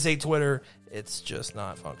 There is a Twitter. It's just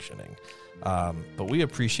not functioning. But we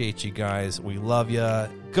appreciate you guys. We love you.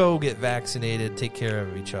 Go get vaccinated. Take care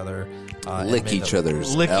of each other. Lick each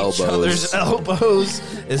other's elbows,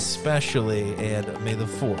 especially. And may the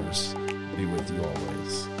Force be with you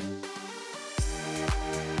always.